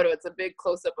at the photo, it's a big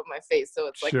close up of my face, so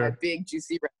it's like my big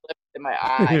juicy red lip in my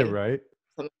eye. Yeah, right.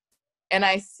 And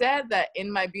I said that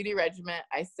in my beauty regimen,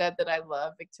 I said that I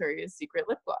love Victoria's Secret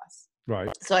lip gloss. Right.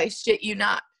 So I shit you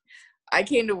not, I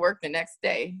came to work the next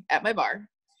day at my bar.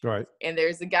 Right. And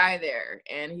there's a guy there,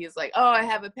 and he's like, "Oh, I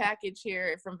have a package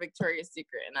here from Victoria's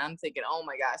Secret." And I'm thinking, "Oh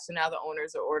my gosh!" So now the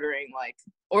owners are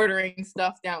ordering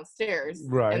stuff downstairs,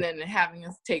 right, and then having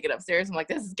us take it upstairs. I'm like,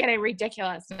 "This is getting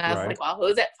ridiculous." And I was like, "Well,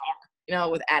 who's it for?" You know,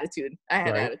 with attitude. I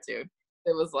had attitude.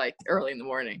 It was like early in the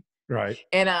morning. Right.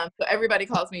 And so everybody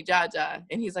calls me JaJa,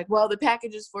 and he's like, "Well, the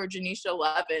package is for Janesha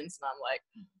Levons," and I'm like,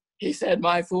 "He said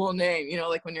my full name," you know,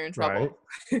 like when you're in trouble.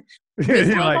 Right.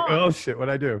 You're like, "Oh shit,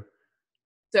 what'd I do?"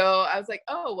 So I was like,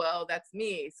 "Oh, well, that's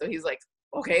me." So he's like,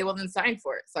 "Okay, well then sign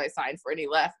for it." So I signed for it, and he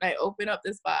left, and I open up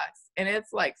this box, and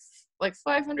it's like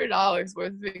 $500 worth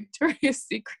of Victoria's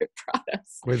Secret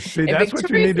products. Well, see, that's what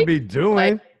you need to be doing.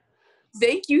 Like,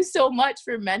 thank you so much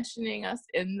for mentioning us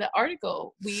in the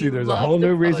article. See, there's a whole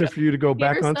new reason for you to go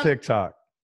back on TikTok.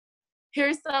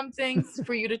 Here's some things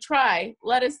for you to try.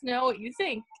 Let us know what you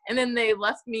think. And then they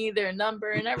left me their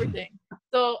number and everything.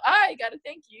 So I got a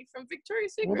thank you from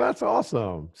Victoria's Secret. Well, that's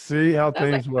awesome. See how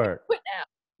things work. Quit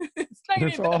now. It's not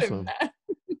even better than that.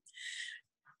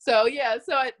 So yeah,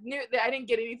 so I knew that I didn't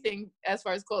get anything as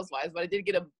far as clothes wise, but I did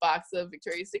get a box of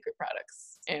Victoria's Secret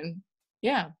products. And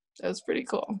yeah, that was pretty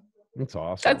cool. That's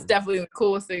awesome. That's definitely the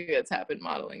coolest thing that's happened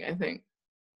modeling, I think,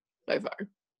 by far.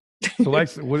 So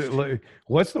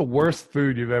what's the worst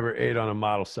food you've ever ate on a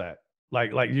model set?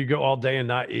 Like you go all day and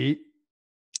not eat?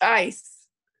 Ice.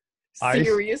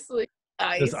 Seriously?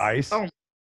 Ice. Just ice? Oh,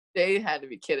 they had to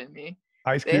be kidding me.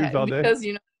 Ice cubes all day? Because,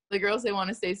 you know, the girls, they want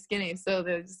to stay skinny, so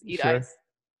they just eat ice.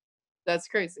 That's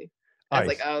crazy. I was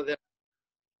like, oh,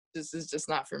 this is just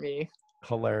not for me.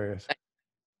 Hilarious.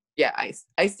 Yeah, ice.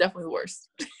 Ice definitely the worst.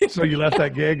 So you left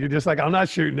that gig. You're just like, I'm not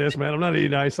shooting this, man. I'm not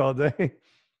eating ice all day.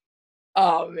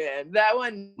 Oh man, that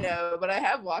one no. But I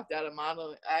have walked out of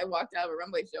modeling. I walked out of a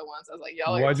runway show once. I was like,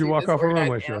 y'all. Why'd you walk off a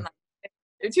runway show?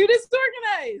 They're too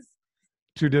disorganized.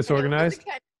 Too disorganized?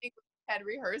 Had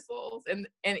rehearsals, and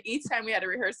each time we had a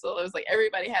rehearsal, it was like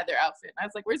everybody had their outfit. And I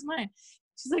was like, "Where's mine?"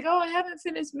 She's like, "Oh, I haven't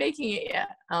finished making it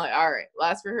yet." I'm like, "All right,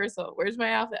 last rehearsal. Where's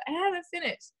my outfit?" I haven't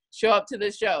finished. Show up to the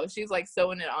show. She's like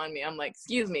sewing it on me. I'm like,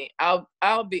 "Excuse me, I'm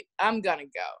gonna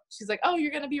go." She's like, "Oh,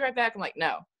 you're gonna be right back." I'm like,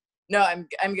 No, I'm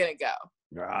gonna go.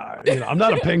 I'm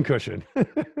not a pincushion.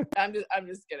 I'm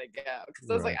just gonna go because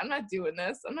I was like, I'm not doing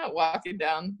this. I'm not walking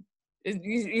down.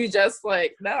 You just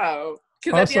like no.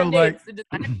 Because at the end of the day, it's the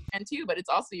designer brand too, but it's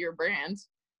also your brand.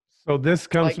 So this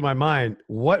comes to my mind.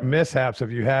 What mishaps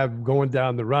have you had going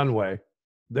down the runway?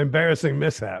 The embarrassing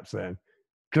mishaps then.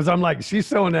 Because I'm like, she's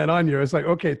sewing that on you. It's like,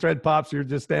 okay, thread pops. You're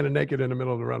just standing naked in the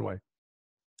middle of the runway.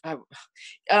 I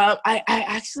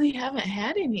actually haven't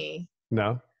had any.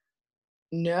 No?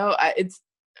 No,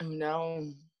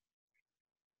 no.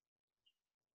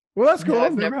 Well, that's cool. No,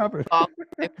 I've never happened.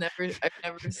 I've never.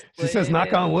 She says,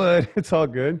 knock on wood. It's all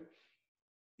good.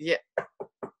 Yeah.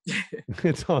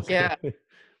 It's all good.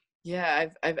 Yeah,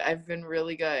 I've been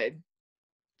really good.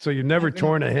 So you've never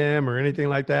torn a hem or anything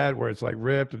like that, where it's like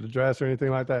ripped at the dress or anything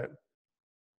like that?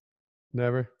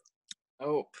 Never?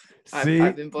 Oh. See,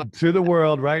 I've been to the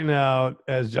world right now,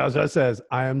 as JaJa says,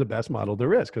 I am the best model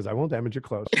there is because I won't damage your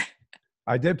clothes.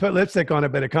 I did put lipstick on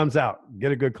it, but it comes out.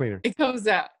 Get a good cleaner. It comes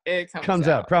out. It comes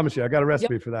out. Promise you. I got a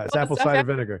recipe for that. It's apple cider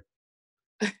vinegar.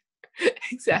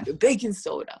 Exactly. Baking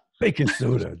soda. Baking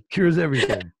soda cures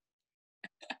everything.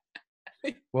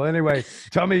 Well, anyway,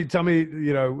 tell me,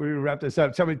 you know, we wrap this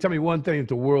up. Tell me one thing that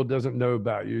the world doesn't know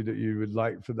about you that you would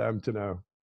like for them to know.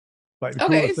 Like the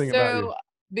coolest thing about you.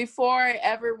 Before I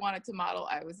ever wanted to model,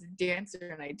 I was a dancer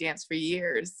and I danced for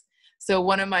years. So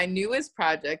one of my newest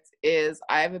projects is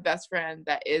I have a best friend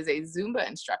that is a Zumba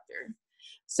instructor.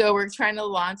 So we're trying to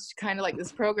launch kind of like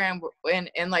this program,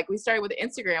 and like we started with an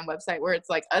Instagram website where it's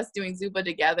like us doing Zumba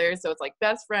together. So it's like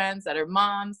best friends that are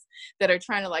moms that are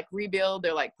trying to like rebuild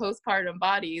their like postpartum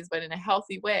bodies, but in a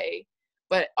healthy way,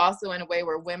 but also in a way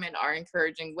where women are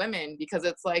encouraging women, because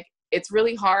it's like, it's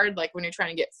really hard, like when you're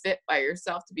trying to get fit by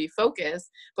yourself to be focused.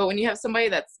 But when you have somebody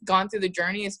that's gone through the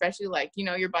journey, especially like, you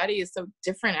know, your body is so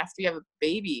different after you have a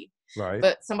baby. Right.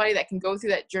 But somebody that can go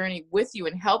through that journey with you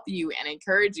and help you and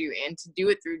encourage you, and to do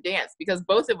it through dance, because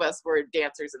both of us were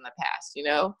dancers in the past, you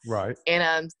know? Right.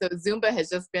 And so Zumba has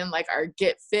just been like our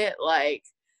get fit, like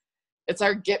it's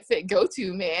our get fit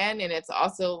go-to, man. And it's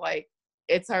also like,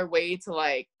 it's our way to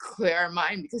like clear our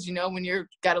mind, because, you know, when you're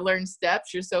got to learn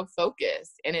steps, you're so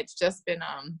focused. And it's just been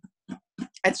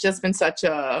such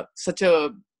a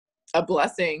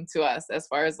blessing to us as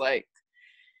far as like,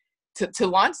 to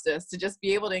launch this, to just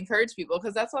be able to encourage people.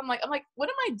 Because that's what I'm like, what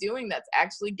am I doing that's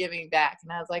actually giving back?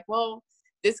 And I was like, well,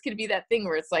 this could be that thing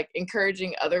where it's like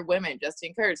encouraging other women just to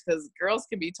encourage, because girls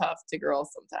can be tough to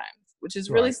girls sometimes, which is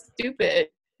really stupid,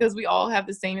 because we all have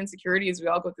the same insecurities. We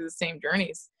all go through the same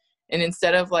journeys. And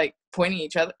instead of like pointing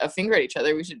a finger at each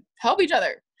other, we should help each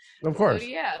other. Of course. So,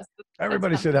 yeah. So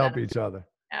everybody should help each other.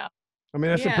 Yeah. I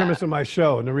mean, that's the premise of my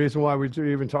show. And the reason why we're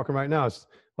even talking right now is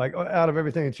like, out of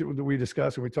everything that we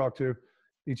discuss and we talk to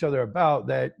each other about,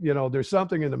 that, you know, there's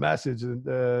something in the message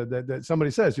that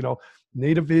somebody says, you know,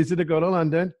 need a visa to go to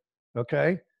London.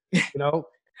 Okay. You know,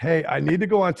 hey, I need to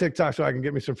go on TikTok so I can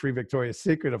get me some free Victoria's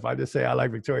Secret. If I just say I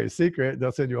like Victoria's Secret,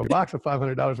 they'll send you a box of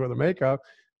 $500 worth of makeup.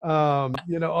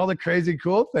 You know, all the crazy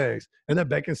cool things. And that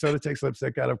baking soda takes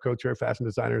lipstick out of couture fashion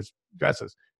designers'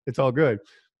 dresses. It's all good.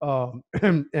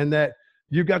 And that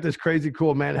you got this crazy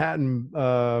cool Manhattan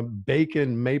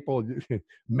bacon maple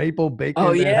bacon.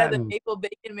 Oh yeah, Manhattan. the maple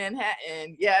bacon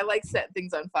Manhattan. Yeah, I like set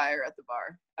things on fire at the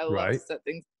bar. I love to set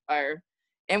things on fire.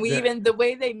 And we even, the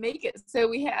way they make it, so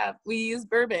we use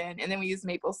bourbon, and then we use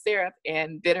maple syrup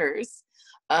and bitters.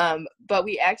 But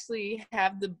we actually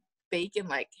have the bacon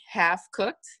like half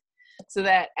cooked, so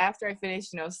that after I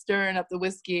finish, you know, stirring up the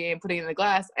whiskey and putting it in the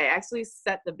glass, I actually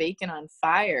set the bacon on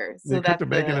fire so that the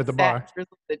bacon at the bar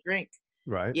drizzles the drink.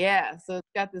 Right. Yeah. So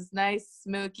it's got this nice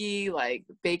smoky like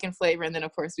bacon flavor, and then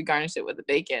of course we garnish it with the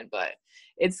bacon. But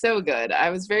it's so good.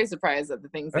 I was very surprised at the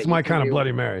things. That's my kind of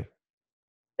Bloody Mary.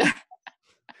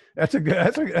 That's a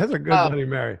good Bloody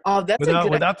Mary. Oh, that's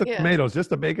without the tomatoes,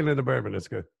 just the bacon and the bourbon. It's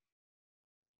good.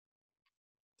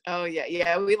 Oh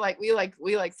yeah. We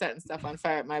like setting stuff on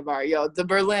fire at my bar. Yo, the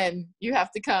Berlin, you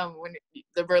have to come. When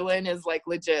the Berlin is like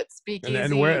legit speakeasy.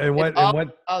 And what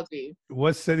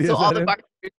city is that in? So all the bartenders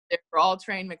there are all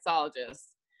trained mixologists.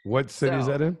 What city is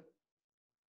that in?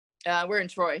 We're in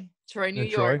Troy, New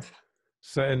York.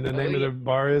 So, and the name of the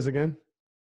bar is again?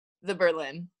 The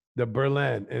Berlin. The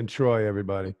Berlin in Troy,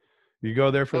 everybody. You go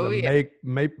there for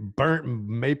burnt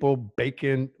maple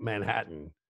bacon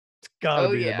Manhattan. It's got to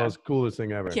be the most coolest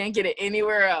thing ever. Can't get it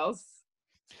anywhere else.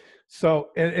 So,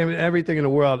 and everything in the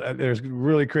world, there's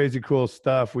really crazy cool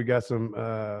stuff. We got some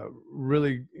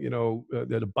really, you know,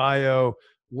 the bio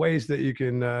ways that you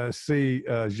can see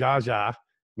JaJa,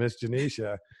 Miss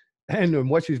Janesha, and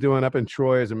what she's doing up in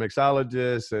Troy as a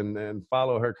mixologist, and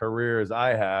follow her career as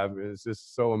I have. It's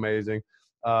just so amazing.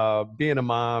 Being a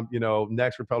mom, you know,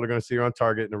 next we're probably going to see her on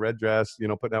Target in a red dress, you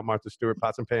know, putting out Martha Stewart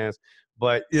pots and pans.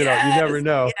 But, you know, you never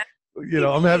know. Yes. You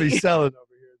know, I'm heavy selling over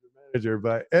here as a manager.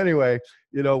 But anyway,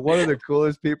 you know, one of the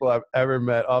coolest people I've ever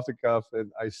met off the cuff,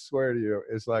 and I swear to you,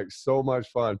 it's like so much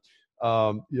fun.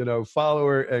 You know, follow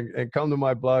her and come to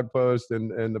my blog post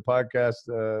and the podcast,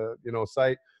 you know,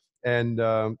 site. And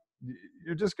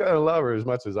you're just going to love her as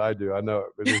much as I do. I know it,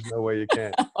 but there's no way you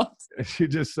can't. She's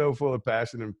just so full of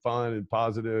passion and fun and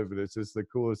positive, and it's just the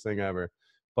coolest thing ever.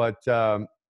 But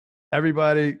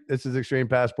everybody, this is Extreme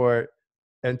Passport.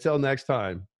 Until next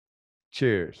time,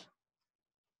 cheers.